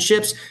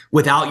relationships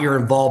without your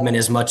involvement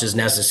as much as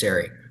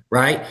necessary,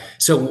 right?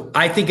 So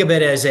I think of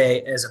it as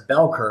a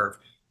bell curve.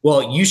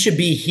 Well, you should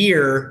be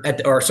here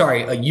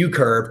a U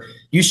curve.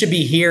 You should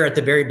be here at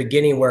the very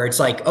beginning where it's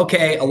like,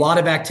 okay, a lot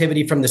of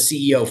activity from the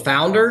CEO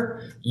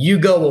founder, you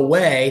go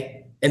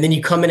away, and then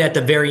you come in at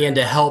the very end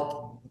to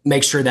help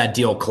make sure that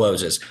deal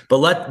closes. But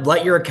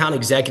let your account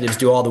executives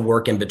do all the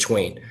work in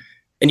between.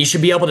 And you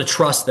should be able to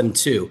trust them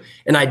too.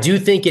 And I do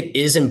think it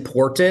is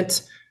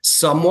important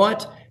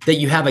somewhat that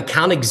you have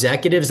account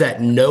executives that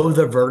know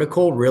the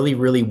vertical really,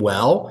 really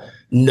well,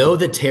 know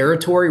the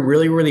territory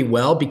really, really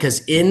well,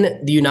 because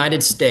in the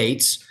United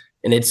States,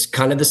 and it's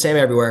kind of the same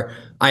everywhere,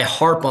 I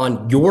harp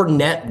on your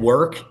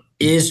network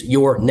is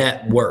your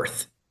net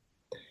worth.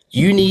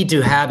 You need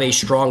to have a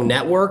strong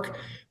network,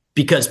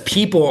 because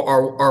people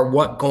are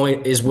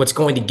what's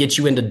going to get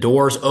you into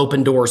doors,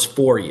 open doors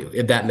for you,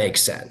 if that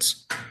makes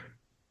sense.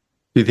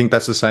 Do you think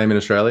that's the same in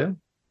Australia?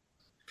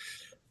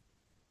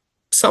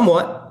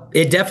 Somewhat.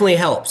 It definitely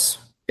helps.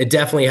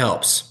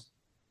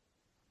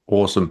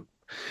 Awesome.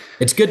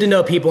 It's good to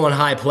know people in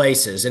high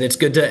places, and it's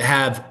good to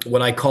have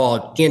what I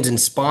call skins and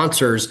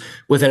sponsors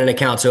within an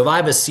account. So if I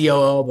have a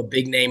COO of a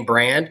big name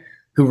brand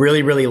who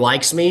really, really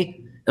likes me,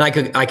 and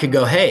I could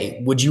go,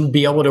 hey, would you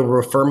be able to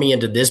refer me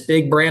into this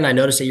big brand? I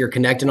noticed that you're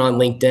connected on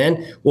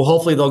LinkedIn. Well,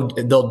 hopefully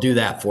they'll do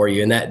that for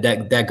you, and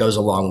that goes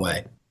a long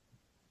way.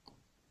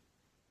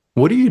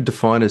 What do you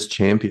define as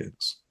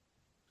champions?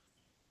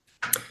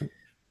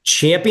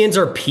 Champions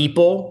are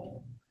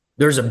people.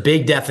 There's a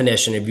big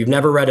definition. If you've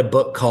never read a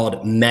book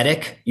called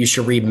Medic, you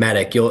should read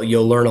Medic.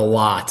 You'll learn a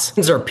lot.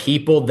 These are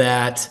people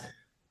that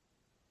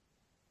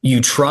you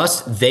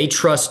trust, they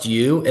trust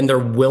you, and they're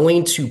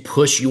willing to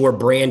push your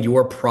brand,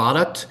 your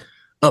product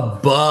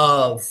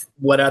above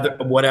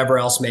whatever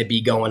else may be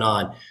going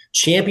on.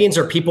 Champions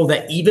are people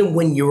that even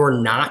when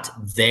you're not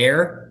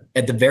there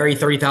at the very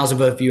 30,000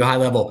 foot view high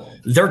level,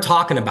 they're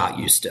talking about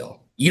you still.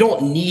 You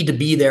don't need to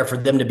be there for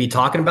them to be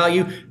talking about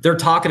you. They're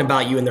talking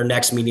about you in their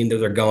next meeting that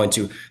they're going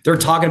to. They're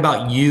talking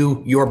about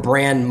you, your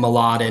brand,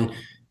 Mladen,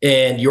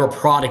 and your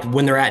product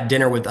when they're at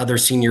dinner with other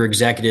senior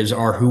executives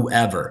or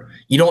whoever.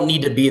 You don't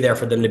need to be there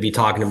for them to be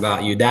talking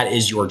about you. That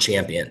is your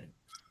champion.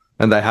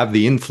 And they have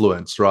the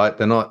influence, right?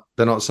 They're not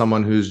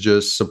someone who's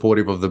just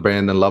supportive of the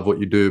brand and love what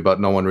you do, but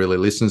no one really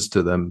listens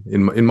to them.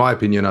 In my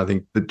opinion, I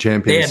think the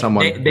champion is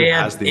someone who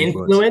has the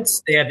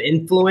influence. They have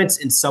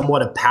influence and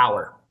somewhat of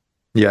power.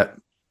 Yeah.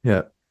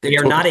 They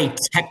are not a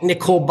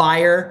technical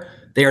buyer.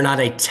 They are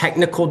not a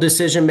technical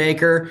decision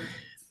maker.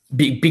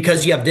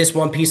 Because you have this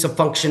one piece of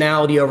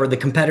functionality over the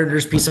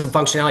competitor's piece of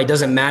functionality, it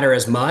doesn't matter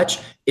as much.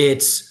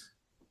 It's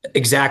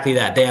exactly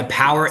that. They have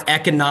power,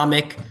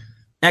 economic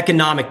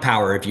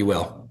power, if you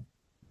will,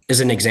 as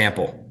an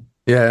example.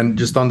 Yeah, and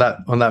just on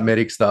that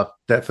medic stuff,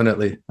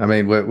 definitely. I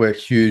mean, we're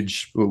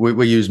huge.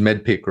 We use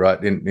MedPick,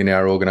 right, in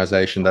our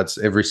organization. That's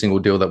every single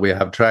deal that we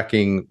have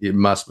tracking. It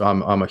must.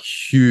 I'm a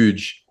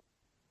huge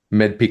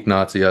MedPick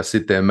Nazi. I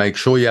sit there, make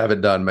sure you have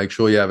it done. Make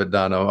sure you have it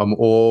done. I'm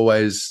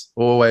always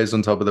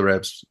on top of the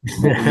reps.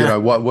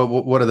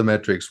 What are the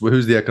metrics?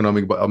 Who's the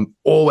economic? But I'm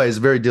always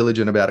very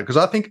diligent about it because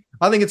I think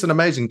it's an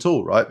amazing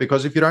tool, right?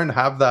 Because if you don't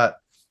have that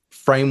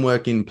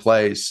framework in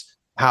place,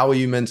 how are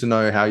you meant to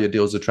know how your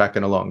deals are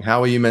tracking along?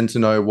 How are you meant to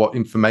know what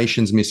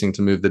information's missing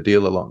to move the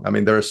deal along? I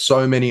mean, there are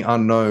so many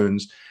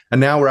unknowns. And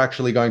now we're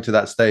actually going to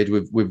that stage.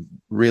 We've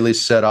really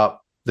set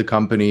up the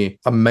company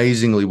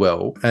amazingly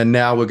well. And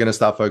now we're going to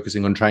start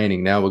focusing on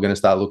training. Now we're going to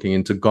start looking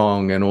into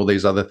Gong and all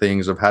these other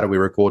things of how do we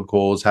record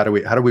calls? How do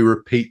we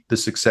repeat the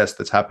success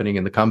that's happening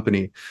in the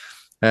company?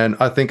 And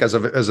I think as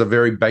a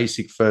very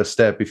basic first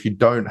step, if you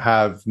don't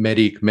have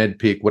Medic,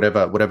 MedPick,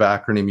 whatever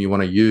acronym you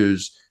want to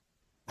use,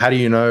 how do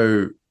you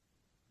know?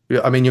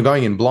 I mean, you're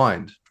going in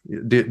blind.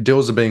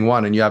 Deals are being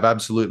won and you have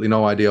absolutely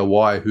no idea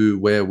why, who,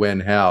 where,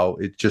 when, how.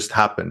 It just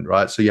happened,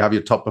 right? So you have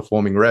your top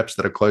performing reps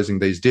that are closing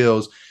these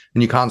deals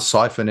and you can't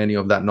siphon any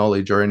of that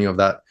knowledge or any of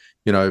that,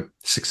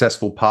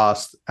 successful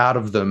past out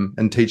of them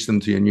and teach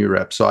them to your new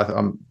reps. So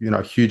I'm,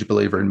 a huge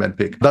believer in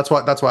MedPick. That's why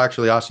I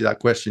actually asked you that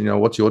question,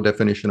 what's your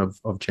definition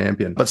of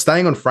champion? But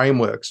staying on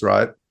frameworks,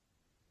 right?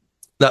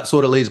 That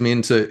sort of leads me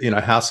into,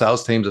 how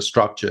sales teams are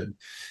structured.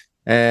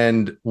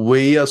 And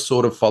we are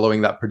sort of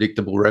following that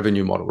predictable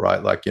revenue model,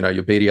 right? Like, your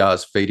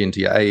BDRs feed into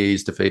your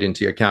AEs to feed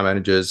into your account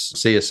managers,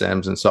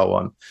 CSMs, and so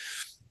on.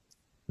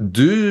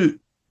 Do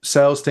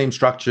sales team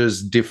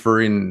structures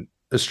differ in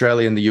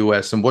Australia and the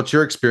US? And what's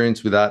your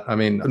experience with that? I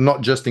mean,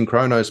 not just in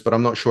Kronos, but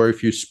I'm not sure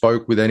if you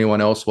spoke with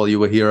anyone else while you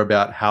were here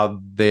about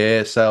how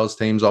their sales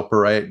teams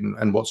operate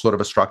and what sort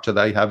of a structure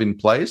they have in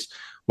place.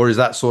 Or is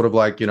that sort of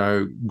like,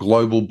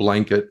 global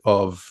blanket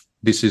of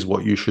this is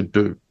what you should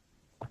do?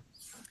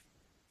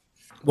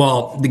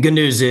 Well, the good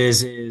news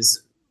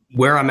is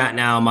where I'm at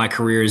now in my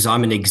career is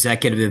I'm an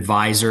executive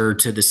advisor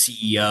to the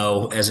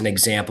CEO, as an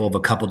example of a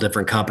couple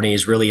different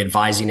companies, really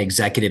advising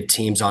executive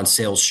teams on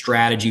sales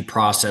strategy,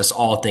 process,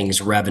 all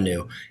things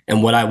revenue.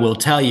 And what I will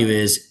tell you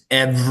is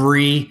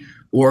every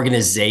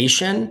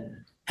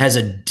organization has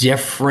a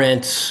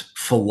different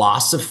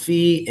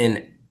philosophy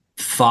and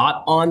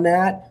thought on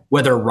that,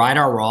 whether right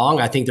or wrong.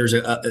 I think there's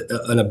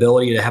an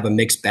ability to have a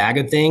mixed bag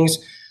of things,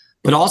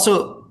 but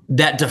also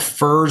that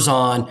differs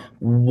on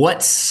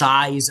what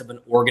size of an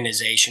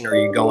organization are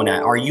you going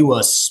at. Are you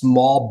a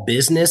small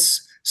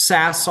business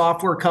SaaS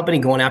software company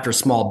going after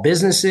small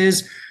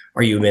businesses?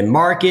 Are you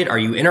mid-market? Are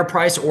you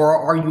enterprise? Or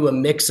are you a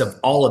mix of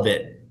all of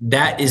it?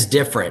 That is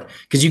different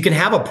because you can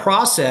have a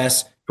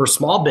process for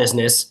small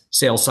business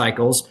sales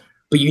cycles,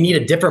 but you need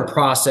a different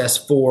process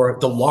for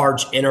the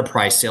large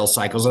enterprise sales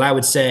cycles. And I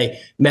would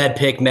say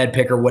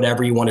MedPick, or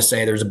whatever you want to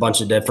say. There's a bunch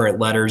of different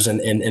letters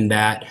in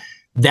that.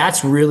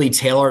 That's really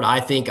tailored,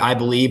 I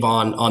believe,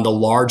 on the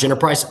large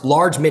enterprise,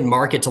 large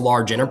mid-market to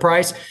large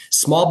enterprise.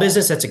 Small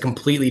business, that's a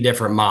completely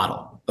different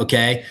model,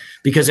 okay?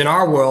 Because in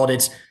our world,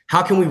 it's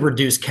how can we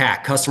reduce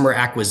CAC, customer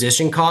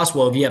acquisition costs?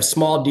 Well, if you have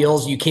small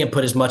deals, you can't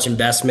put as much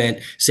investment,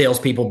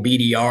 salespeople,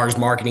 BDRs,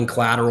 marketing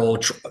collateral,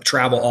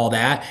 travel, all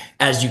that,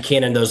 as you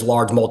can in those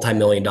large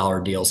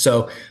multi-million-dollar deals.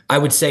 So I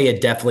would say it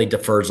definitely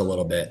differs a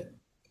little bit.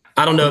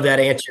 I don't know if that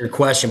answered your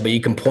question, but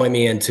you can point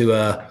me into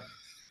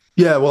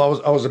Yeah, well,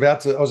 I was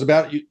about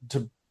you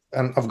to,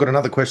 and I've got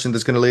another question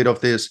that's going to lead off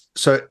this.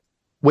 So,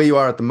 where you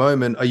are at the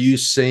moment, are you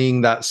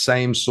seeing that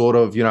same sort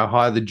of,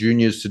 hire the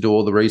juniors to do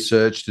all the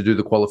research, to do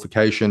the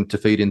qualification, to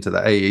feed into the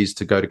AEs,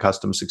 to go to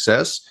customer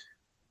success,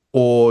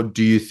 or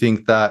do you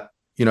think that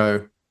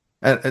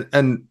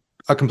and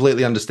I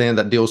completely understand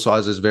that deal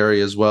sizes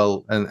vary as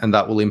well, and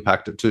that will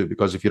impact it too,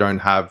 because if you don't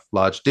have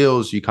large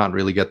deals, you can't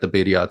really get the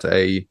BDR to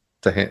AE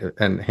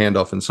and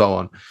handoff and so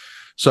on.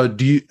 So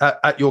do you,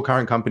 at your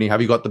current company, have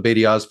you got the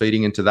BDRs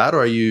feeding into that,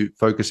 or are you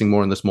focusing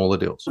more on the smaller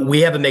deals? We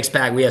have a mixed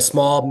bag. We have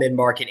small,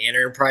 mid-market, and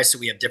enterprise. So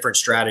we have different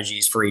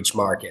strategies for each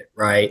market,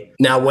 right?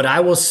 Now, what I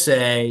will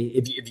say,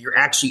 if you're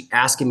actually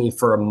asking me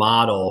for a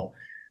model,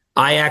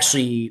 I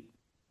actually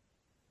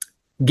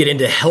get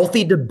into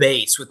healthy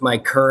debates with my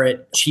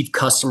current chief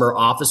customer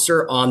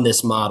officer on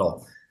this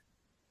model.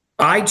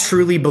 I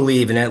truly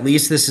believe, and at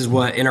least this is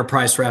what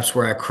enterprise reps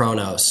were at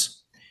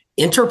Kronos.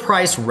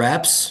 Enterprise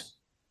reps,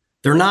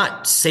 they're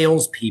not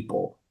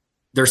salespeople.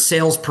 They're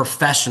sales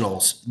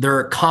professionals.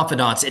 They're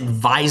confidants,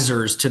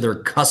 advisors to their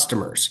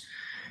customers.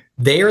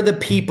 They are the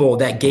people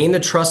that gain the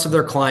trust of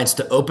their clients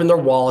to open their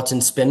wallets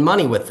and spend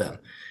money with them.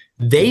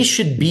 They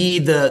should be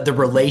the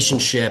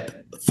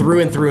relationship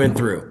through and through and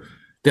through.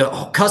 The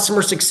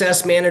customer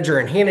success manager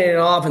and handing it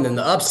off and then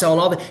the upsell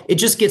and all that, it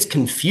just gets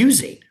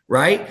confusing,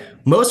 right?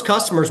 Most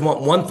customers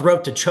want one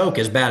throat to choke,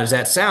 as bad as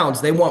that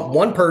sounds. They want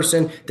one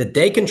person that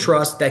they can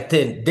trust that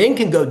then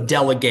can go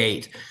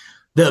delegate.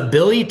 The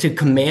ability to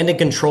command and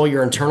control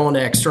your internal and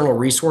external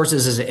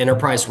resources as an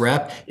enterprise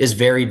rep is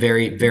very,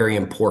 very, very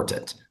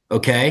important,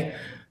 okay?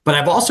 But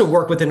I've also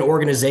worked with an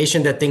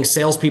organization that thinks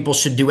salespeople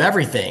should do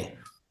everything.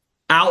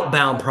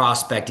 outbound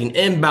prospecting,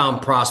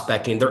 inbound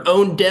prospecting, their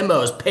own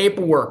demos,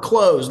 paperwork,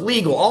 close,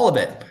 legal, all of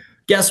it.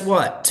 Guess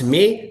what? To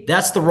me,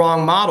 that's the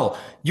wrong model.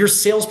 Your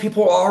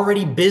salespeople are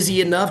already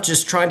busy enough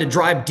just trying to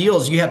drive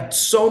deals. You have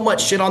so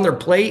much shit on their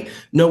plate.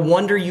 No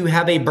wonder you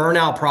have a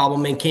burnout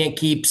problem and can't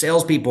keep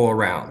salespeople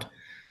around.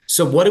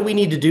 So what do we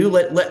need to do?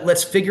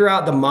 Let's figure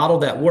out the model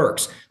that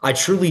works. I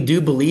truly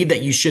do believe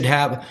that you should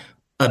have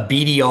a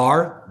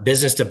BDR,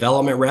 business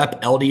development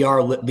rep,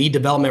 LDR, lead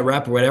development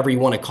rep, or whatever you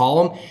want to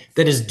call them,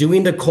 that is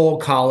doing the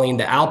cold calling,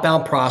 the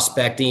outbound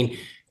prospecting,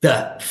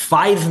 the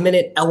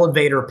 5-minute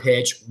elevator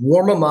pitch,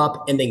 warm them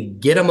up, and then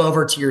get them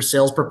over to your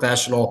sales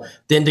professional,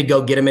 then to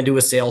go get them into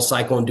a sales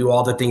cycle and do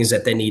all the things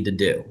that they need to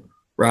do,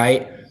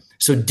 right?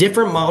 So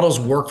different models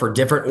work for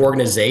different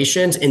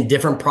organizations and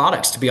different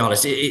products, to be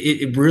honest.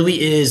 It really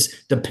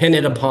is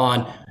dependent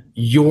upon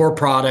your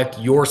product,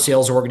 your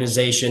sales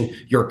organization,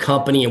 your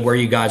company, and where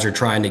you guys are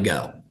trying to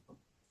go.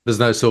 There's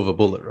no silver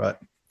bullet, right?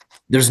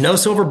 There's no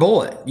silver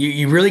bullet.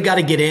 You really got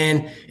to get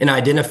in and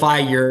identify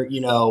your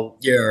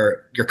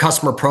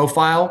customer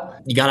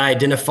profile. You got to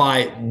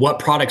identify what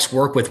products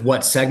work with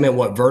what segment,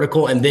 what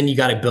vertical, and then you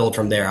got to build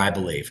from there, I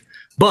believe.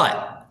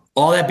 But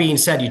all that being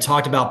said, you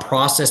talked about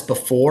process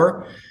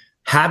before.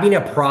 Having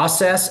a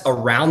process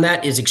around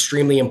that is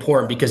extremely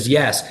important because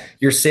yes,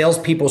 your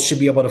salespeople should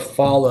be able to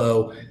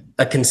follow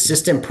a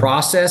consistent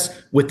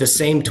process with the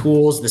same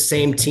tools, the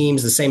same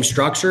teams, the same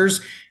structures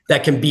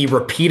that can be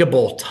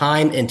repeatable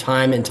time and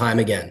time and time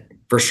again,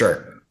 for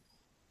sure.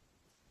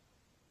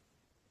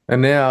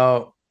 And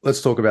now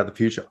let's talk about the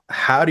future.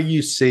 How do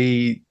you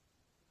see,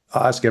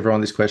 I ask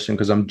everyone this question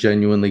because I'm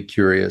genuinely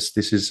curious.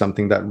 This is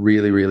something that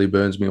really, really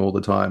burns me all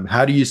the time.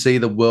 How do you see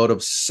the world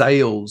of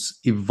sales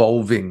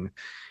evolving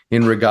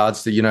in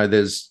regards to,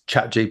 there's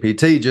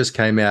ChatGPT just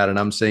came out and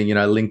I'm seeing,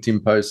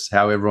 LinkedIn posts,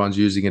 how everyone's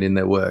using it in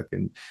their work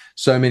and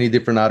so many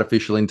different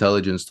artificial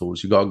intelligence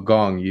tools. You got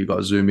Gong, you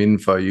got Zoom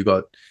Info, you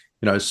got,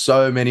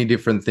 so many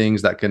different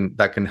things that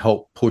can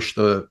help push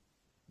the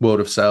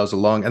world of sales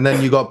along. And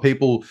then you got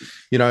people,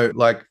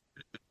 like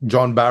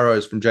John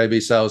Barrows from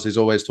JB Sales is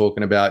always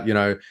talking about,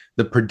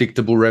 the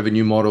predictable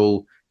revenue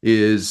model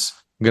is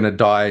going to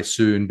die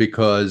soon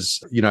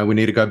because, we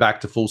need to go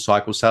back to full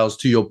cycle sales.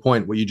 To your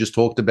point, what you just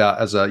talked about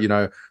as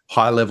a,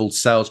 high level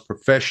sales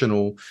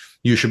professional,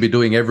 you should be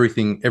doing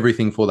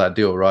everything for that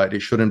deal, right?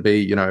 It shouldn't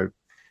be,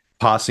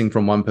 passing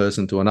from one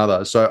person to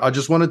another. So I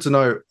just wanted to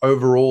know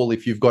overall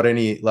if you've got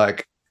any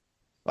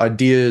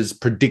ideas,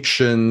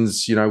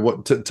 predictions,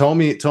 tell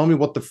me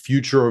what the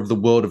future of the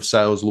world of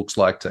sales looks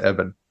like to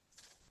Evan.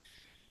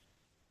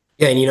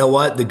 Yeah, and you know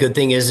what? The good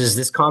thing is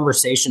this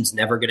conversation's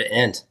never going to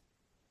end.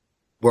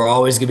 We're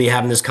always going to be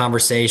having this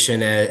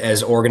conversation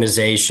as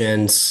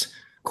organizations,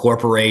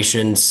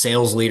 corporations,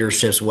 sales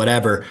leaderships,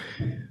 whatever.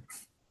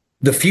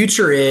 The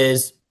future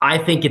is, I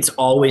think it's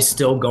always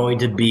still going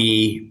to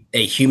be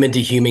a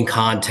human-to-human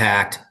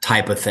contact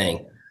type of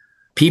thing.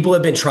 People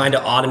have been trying to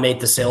automate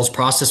the sales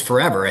process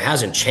forever. It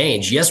hasn't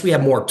changed. Yes, we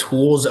have more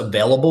tools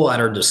available at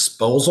our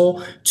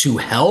disposal to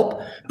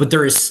help, but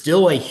there is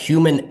still a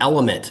human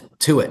element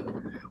to it.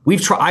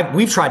 We've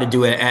tried to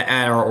do it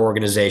at our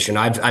organization.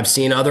 I've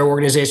seen other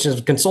organizations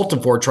I've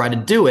consulted for try to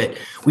do it.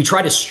 We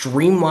try to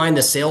streamline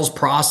the sales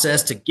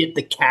process to get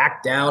the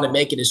CAC down and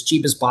make it as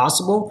cheap as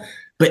possible.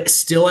 But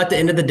still, at the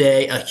end of the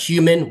day, a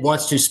human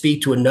wants to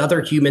speak to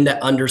another human that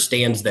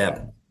understands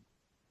them.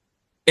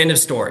 End of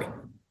story.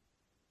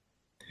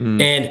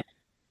 And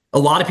a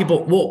lot of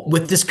people,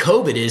 with this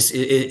COVID is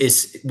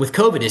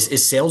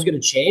sales going to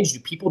change? Do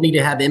people need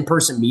to have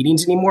in-person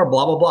meetings anymore?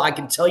 Blah, blah, blah. I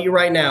can tell you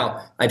right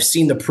now, I've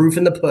seen the proof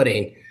in the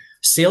pudding.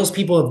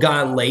 Salespeople have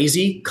gotten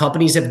lazy.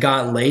 Companies have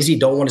gotten lazy,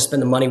 don't want to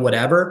spend the money,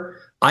 whatever.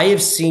 I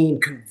have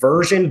seen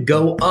conversion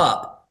go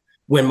up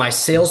when my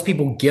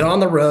salespeople get on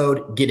the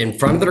road, get in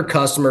front of their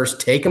customers,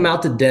 take them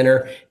out to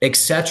dinner,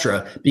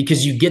 etc.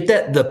 Because you get you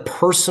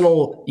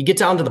get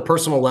down to the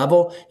personal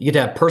level, you get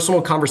to have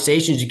personal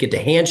conversations, you get to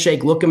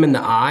handshake, look them in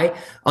the eye.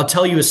 I'll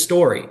tell you a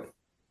story.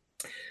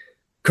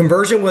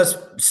 Conversion was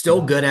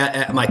still good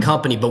at my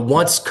company, but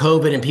once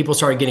COVID and people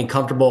started getting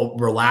comfortable,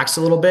 relaxed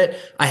a little bit,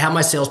 I had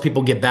my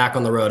salespeople get back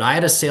on the road. I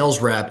had a sales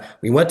rep.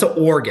 We went to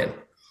Oregon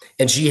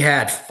and she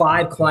had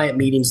 5 client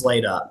meetings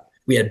laid up.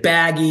 We had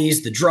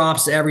baggies, the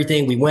drops,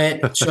 everything. We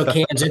went, shook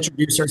hands,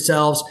 introduced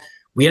ourselves.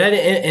 We had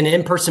an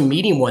in-person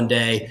meeting one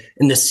day,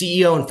 and the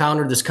CEO and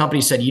founder of this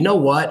company said, you know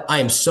what? I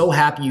am so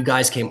happy you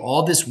guys came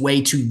all this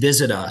way to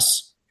visit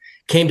us,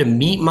 came to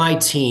meet my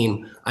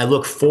team. I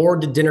look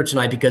forward to dinner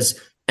tonight because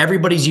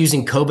everybody's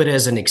using COVID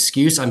as an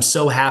excuse. I'm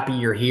so happy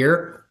you're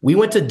here. We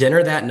went to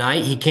dinner that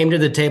night. He came to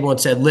the table and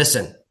said,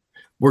 listen,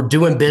 we're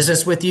doing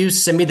business with you.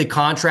 Send me the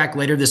contract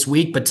later this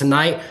week. But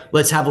tonight,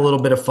 let's have a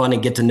little bit of fun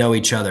and get to know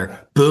each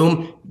other.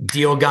 Boom,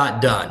 deal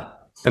got done.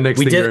 And next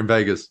thing you're in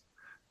Vegas.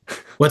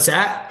 What's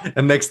that?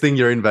 And next thing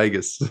you're in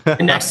Vegas.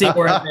 And next thing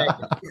we're in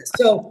Vegas.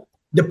 So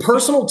the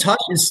personal touch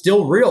is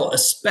still real,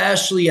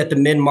 especially at the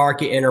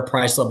mid-market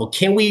enterprise level.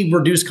 Can we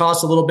reduce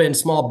costs a little bit in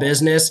small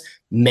business?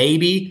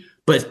 Maybe.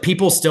 but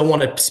people still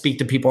want to speak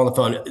to people on the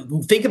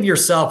phone. Think of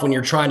yourself when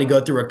you're trying to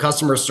go through a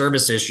customer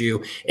service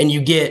issue and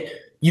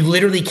you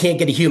literally can't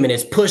get a human.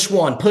 It's push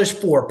 1, push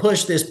 4,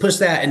 push this, push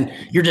that. And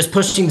you're just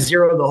pushing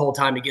 0 the whole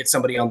time to get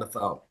somebody on the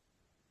phone.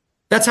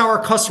 That's how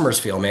our customers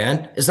feel,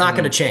 man. It's not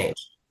going to change.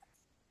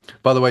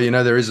 By the way,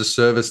 there is a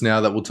service now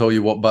that will tell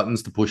you what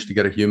buttons to push to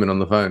get a human on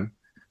the phone.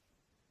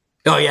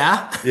 Oh,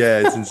 yeah?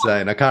 Yeah, it's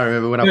insane. I can't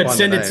remember when I find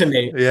send the name. it to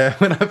me. Yeah,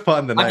 when I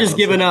find the name. I've just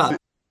given up.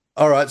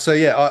 All right. So,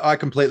 yeah, I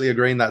completely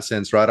agree in that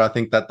sense, right? I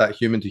think that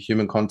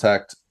human-to-human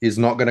contact is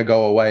not going to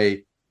go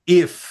away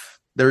if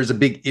there is a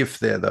big if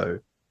there, though.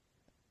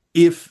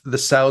 If the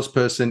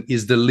salesperson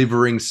is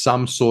delivering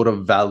some sort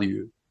of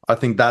value. I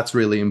think that's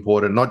really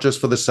important, not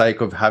just for the sake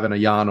of having a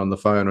yarn on the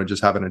phone or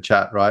just having a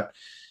chat, right?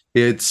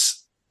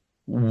 It's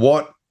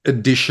what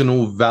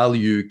additional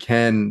value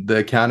can the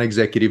account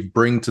executive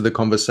bring to the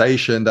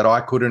conversation that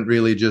I couldn't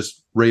really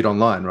just read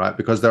online, right?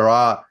 Because there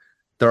are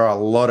a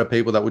lot of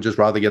people that would just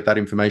rather get that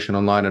information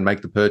online and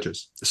make the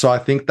purchase. So I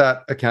think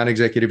that account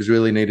executives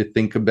really need to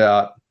think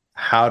about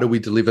how do we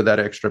deliver that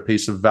extra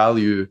piece of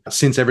value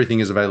since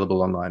everything is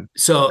available online.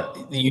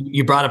 So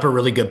you brought up a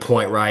really good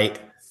point, right?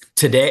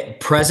 Today,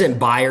 present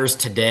buyers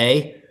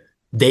today,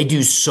 they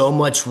do so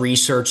much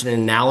research and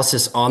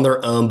analysis on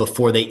their own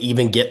before they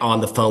even get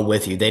on the phone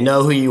with you. They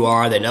know who you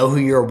are. They know who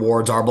your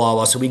awards are, blah,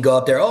 blah. So we go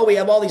up there. Oh, we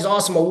have all these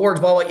awesome awards,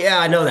 blah, blah. Yeah,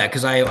 I know that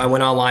because I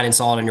went online and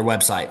saw it on your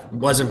website. It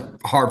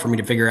wasn't hard for me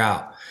to figure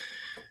out.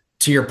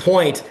 To your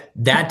point,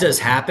 that does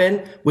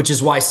happen, which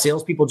is why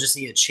salespeople just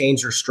need to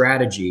change their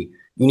strategy.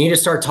 You need to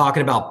start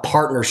talking about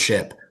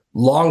partnership,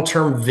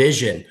 long-term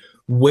vision.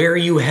 Where are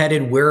you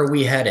headed? Where are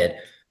we headed?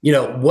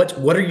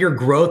 What are your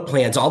growth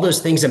plans? All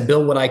those things, and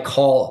build what I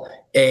call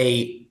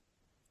a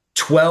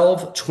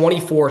 12,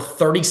 24,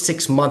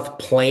 36 month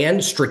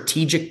plan,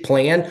 strategic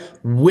plan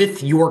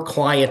with your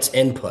client's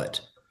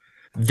input.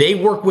 They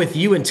work with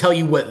you and tell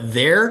you what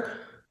their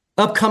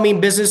upcoming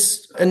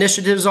business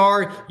initiatives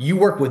are. You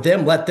work with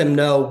them, let them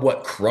know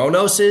what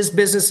Kronos's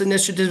business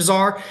initiatives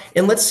are,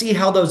 and let's see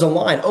how those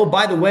align. Oh,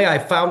 by the way, I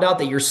found out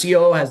that your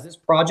COO has this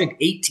project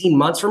 18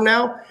 months from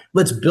now.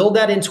 Let's build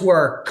that into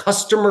our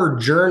customer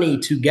journey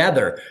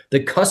together,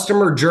 the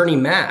customer journey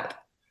map.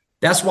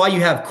 That's why you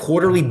have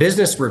quarterly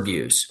business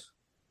reviews,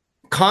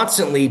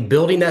 constantly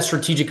building that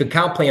strategic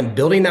account plan,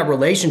 building that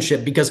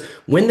relationship, because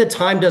when the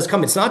time does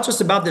come, it's not just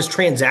about this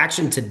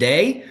transaction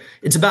today.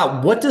 It's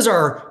about what does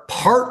our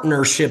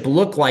partnership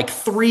look like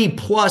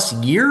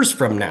 3+ years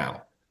from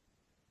now?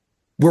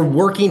 We're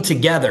working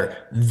together.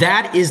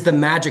 That is the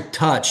magic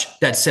touch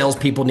that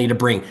salespeople need to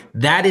bring.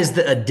 That is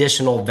the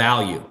additional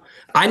value.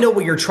 I know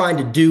what you're trying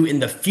to do in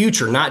the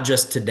future, not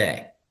just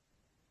today.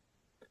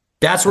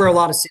 That's where a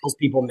lot of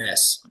salespeople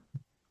miss.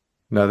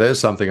 No, there's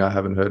something I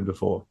haven't heard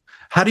before.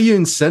 How do you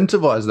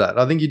incentivize that?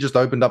 I think you just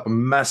opened up a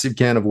massive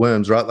can of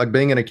worms, right? Like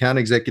being an account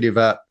executive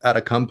at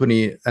a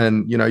company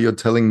and, you're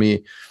telling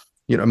me,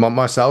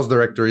 my sales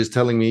director is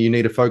telling me you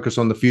need to focus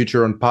on the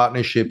future, on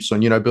partnerships,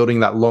 on, building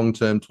that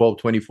long-term 12,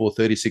 24,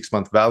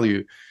 36-month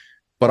value.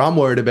 But I'm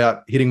worried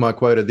about hitting my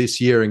quota this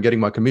year and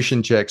getting my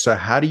commission check. So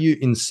how do you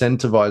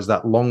incentivize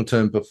that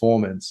long-term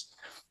performance?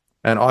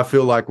 And I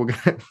feel like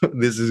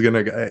this is going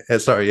to go,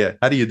 sorry, yeah.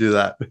 How do you do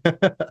that?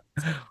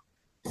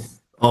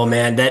 Oh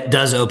man, that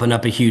does open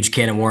up a huge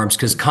can of worms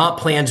because comp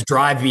plans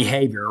drive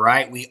behavior,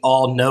 right? We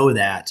all know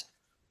that.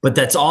 But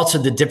that's also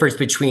the difference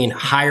between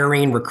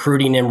hiring,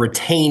 recruiting, and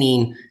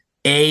retaining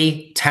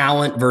A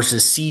talent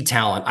versus C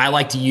talent. I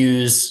like to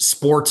use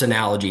sports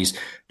analogies.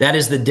 That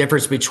is the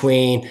difference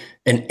between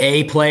an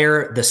A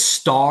player, the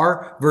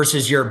star,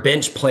 versus your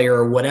bench player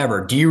or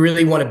whatever. Do you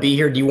really want to be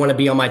here? Do you want to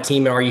be on my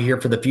team? And are you here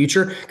for the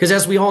future? Because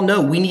as we all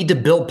know, we need to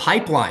build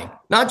pipeline,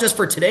 not just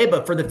for today,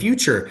 but for the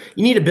future.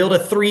 You need to build a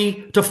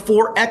 3 to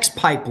 4x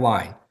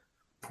pipeline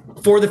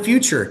for the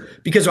future,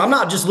 because I'm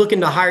not just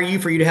looking to hire you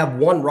for you to have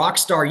one rock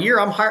star year.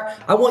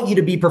 I want you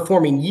to be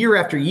performing year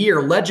after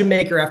year, legend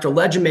maker after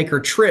legend maker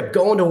trip,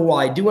 going to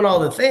Hawaii, doing all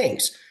the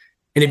things.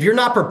 And if you're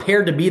not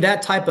prepared to be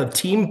that type of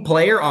team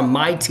player on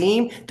my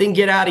team, then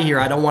get out of here.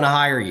 I don't want to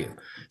hire you.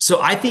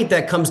 So I think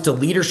that comes to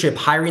leadership,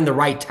 hiring the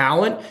right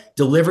talent,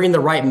 delivering the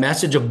right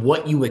message of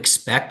what you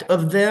expect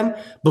of them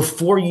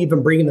before you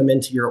even bring them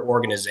into your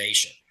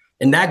organization.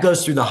 And that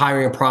goes through the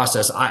hiring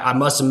process. I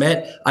must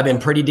admit, I've been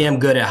pretty damn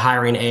good at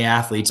hiring A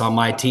athletes on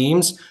my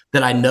teams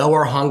that I know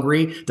are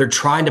hungry. They're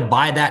trying to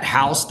buy that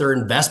house, their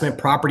investment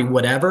property,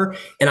 whatever.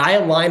 And I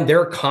align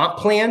their comp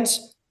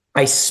plans.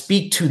 I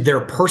speak to their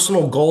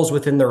personal goals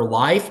within their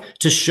life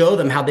to show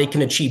them how they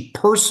can achieve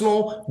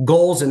personal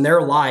goals in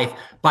their life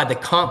by the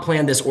comp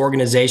plan this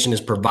organization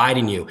is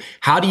providing you.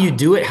 How do you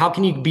do it? How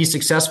can you be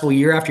successful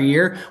year after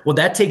year? Well,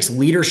 that takes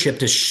leadership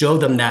to show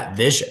them that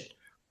vision.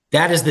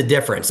 That is the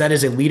difference. That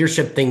is a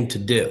leadership thing to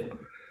do.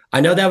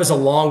 I know that was a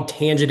long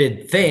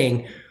tangented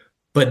thing,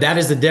 but that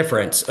is the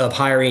difference of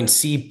hiring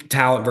C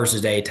talent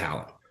versus A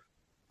talent.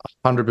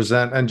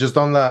 100%. And just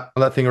on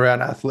that thing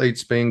around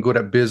athletes being good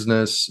at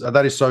business,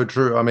 that is so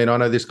true. I mean, I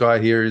know this guy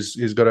here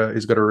he's got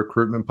a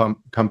recruitment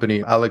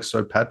company, Alex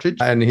O'Patrick,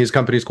 and his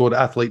company is called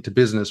Athlete to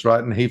Business,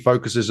 right? And he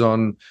focuses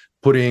on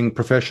putting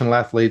professional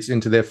athletes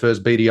into their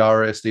first BDR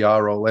or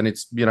SDR role. And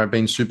it's,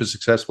 been super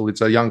successful.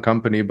 It's a young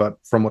company, but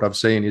from what I've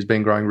seen, he's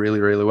been growing really,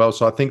 really well.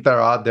 So I think there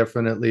are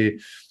definitely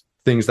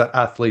things that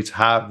athletes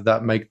have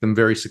that make them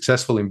very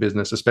successful in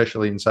business,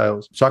 especially in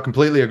sales. So I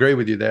completely agree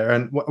with you there.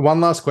 And one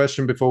last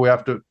question before we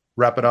have to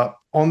wrap it up.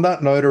 On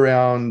that note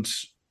around,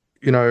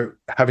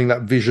 having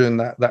that vision,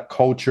 that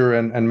culture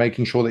and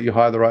making sure that you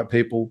hire the right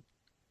people,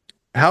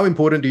 how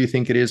important do you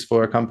think it is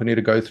for a company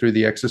to go through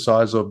the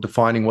exercise of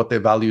defining what their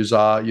values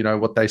are,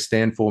 what they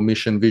stand for,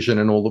 mission, vision,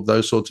 and all of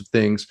those sorts of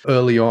things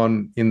early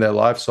on in their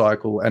life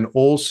cycle? And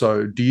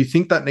also, do you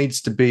think that needs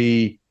to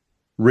be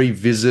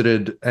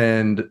revisited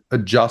and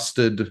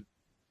adjusted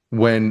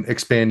when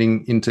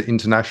expanding into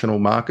international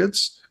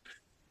markets?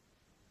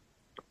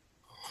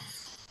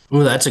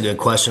 Oh, that's a good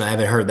question. I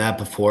haven't heard that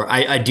before.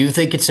 I do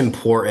think it's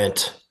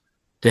important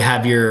to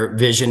have your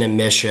vision and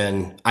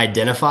mission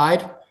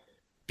identified,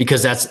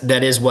 because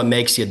that is what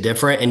makes you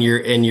different. And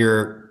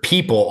your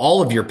people,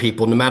 all of your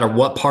people, no matter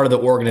what part of the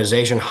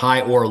organization, high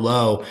or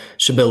low,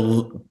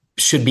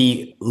 should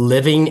be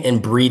living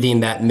and breathing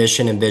that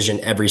mission and vision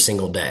every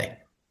single day.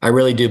 I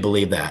really do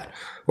believe that.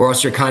 Or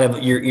else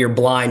you're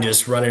blind,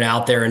 just running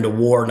out there into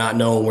war, not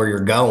knowing where you're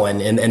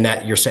going, and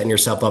that you're setting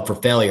yourself up for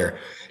failure.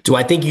 Do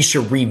I think you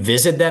should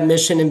revisit that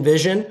mission and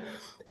vision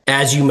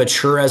as you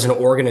mature as an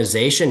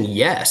organization?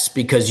 Yes,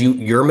 because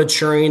you're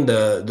maturing,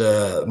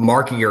 the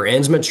market you're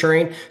in's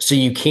maturing, so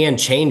you can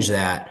change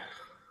that.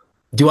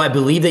 Do I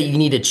believe that you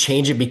need to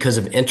change it because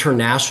of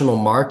international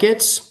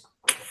markets?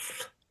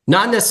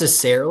 Not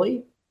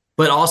necessarily.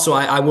 But also,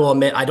 I will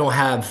admit, I don't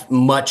have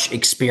much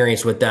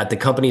experience with that. The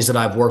companies that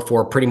I've worked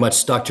for pretty much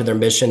stuck to their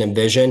mission and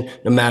vision,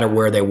 no matter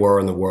where they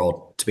were in the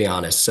world, to be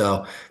honest.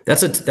 So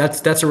that's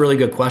a really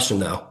good question,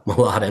 though,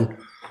 Mladen.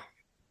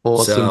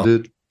 Awesome,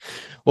 dude.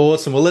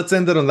 Awesome. Well, let's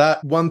end it on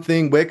that. One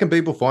thing, where can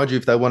people find you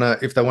if they want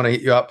to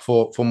hit you up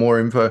for more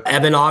info?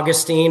 Evan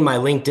Augustine, my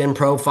LinkedIn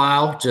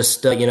profile.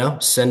 Just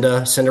send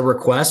a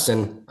request,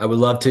 and I would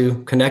love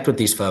to connect with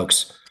these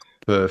folks.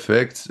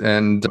 Perfect.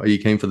 And are you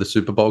keen for the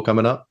Super Bowl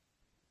coming up?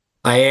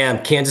 I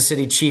am. Kansas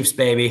City Chiefs,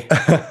 baby.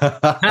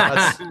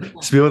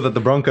 Spiel that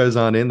the Broncos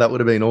aren't in. That would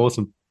have been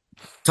awesome.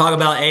 Talk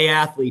about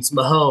athletes.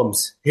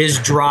 Mahomes, his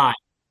drive,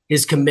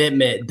 his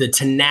commitment, the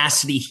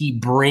tenacity he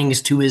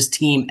brings to his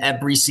team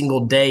every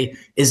single day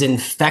is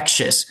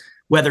infectious.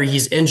 Whether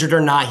he's injured or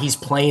not, he's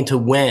playing to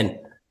win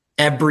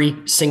every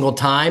single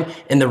time.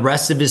 And the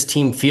rest of his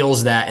team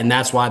feels that. And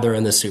that's why they're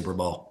in the Super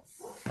Bowl.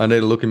 I need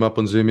to look him up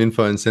on Zoom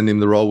Info and send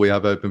him the role we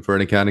have open for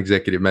an account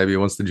executive. Maybe he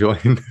wants to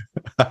join.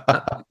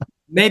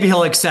 Maybe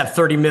he'll accept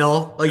 30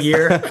 mil a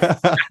year.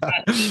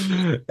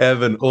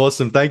 Evan,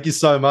 awesome. Thank you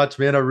so much,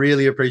 man. I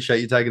really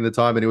appreciate you taking the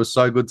time, and it was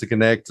so good to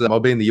connect. I'll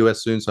be in the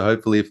US soon, so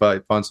hopefully if I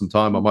find some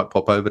time, I might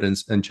pop over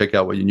and check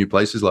out what your new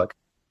place is like.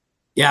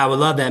 Yeah, I would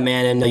love that,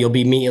 man. And you'll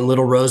be meeting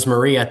little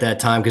Rosemary at that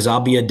time, because I'll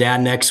be a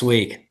dad next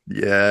week.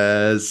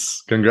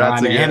 Yes.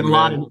 Congrats again,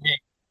 man.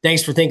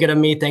 Thanks for thinking of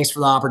me. Thanks for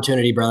the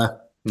opportunity, brother.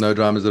 No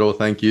dramas at all.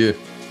 Thank you.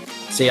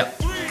 See ya.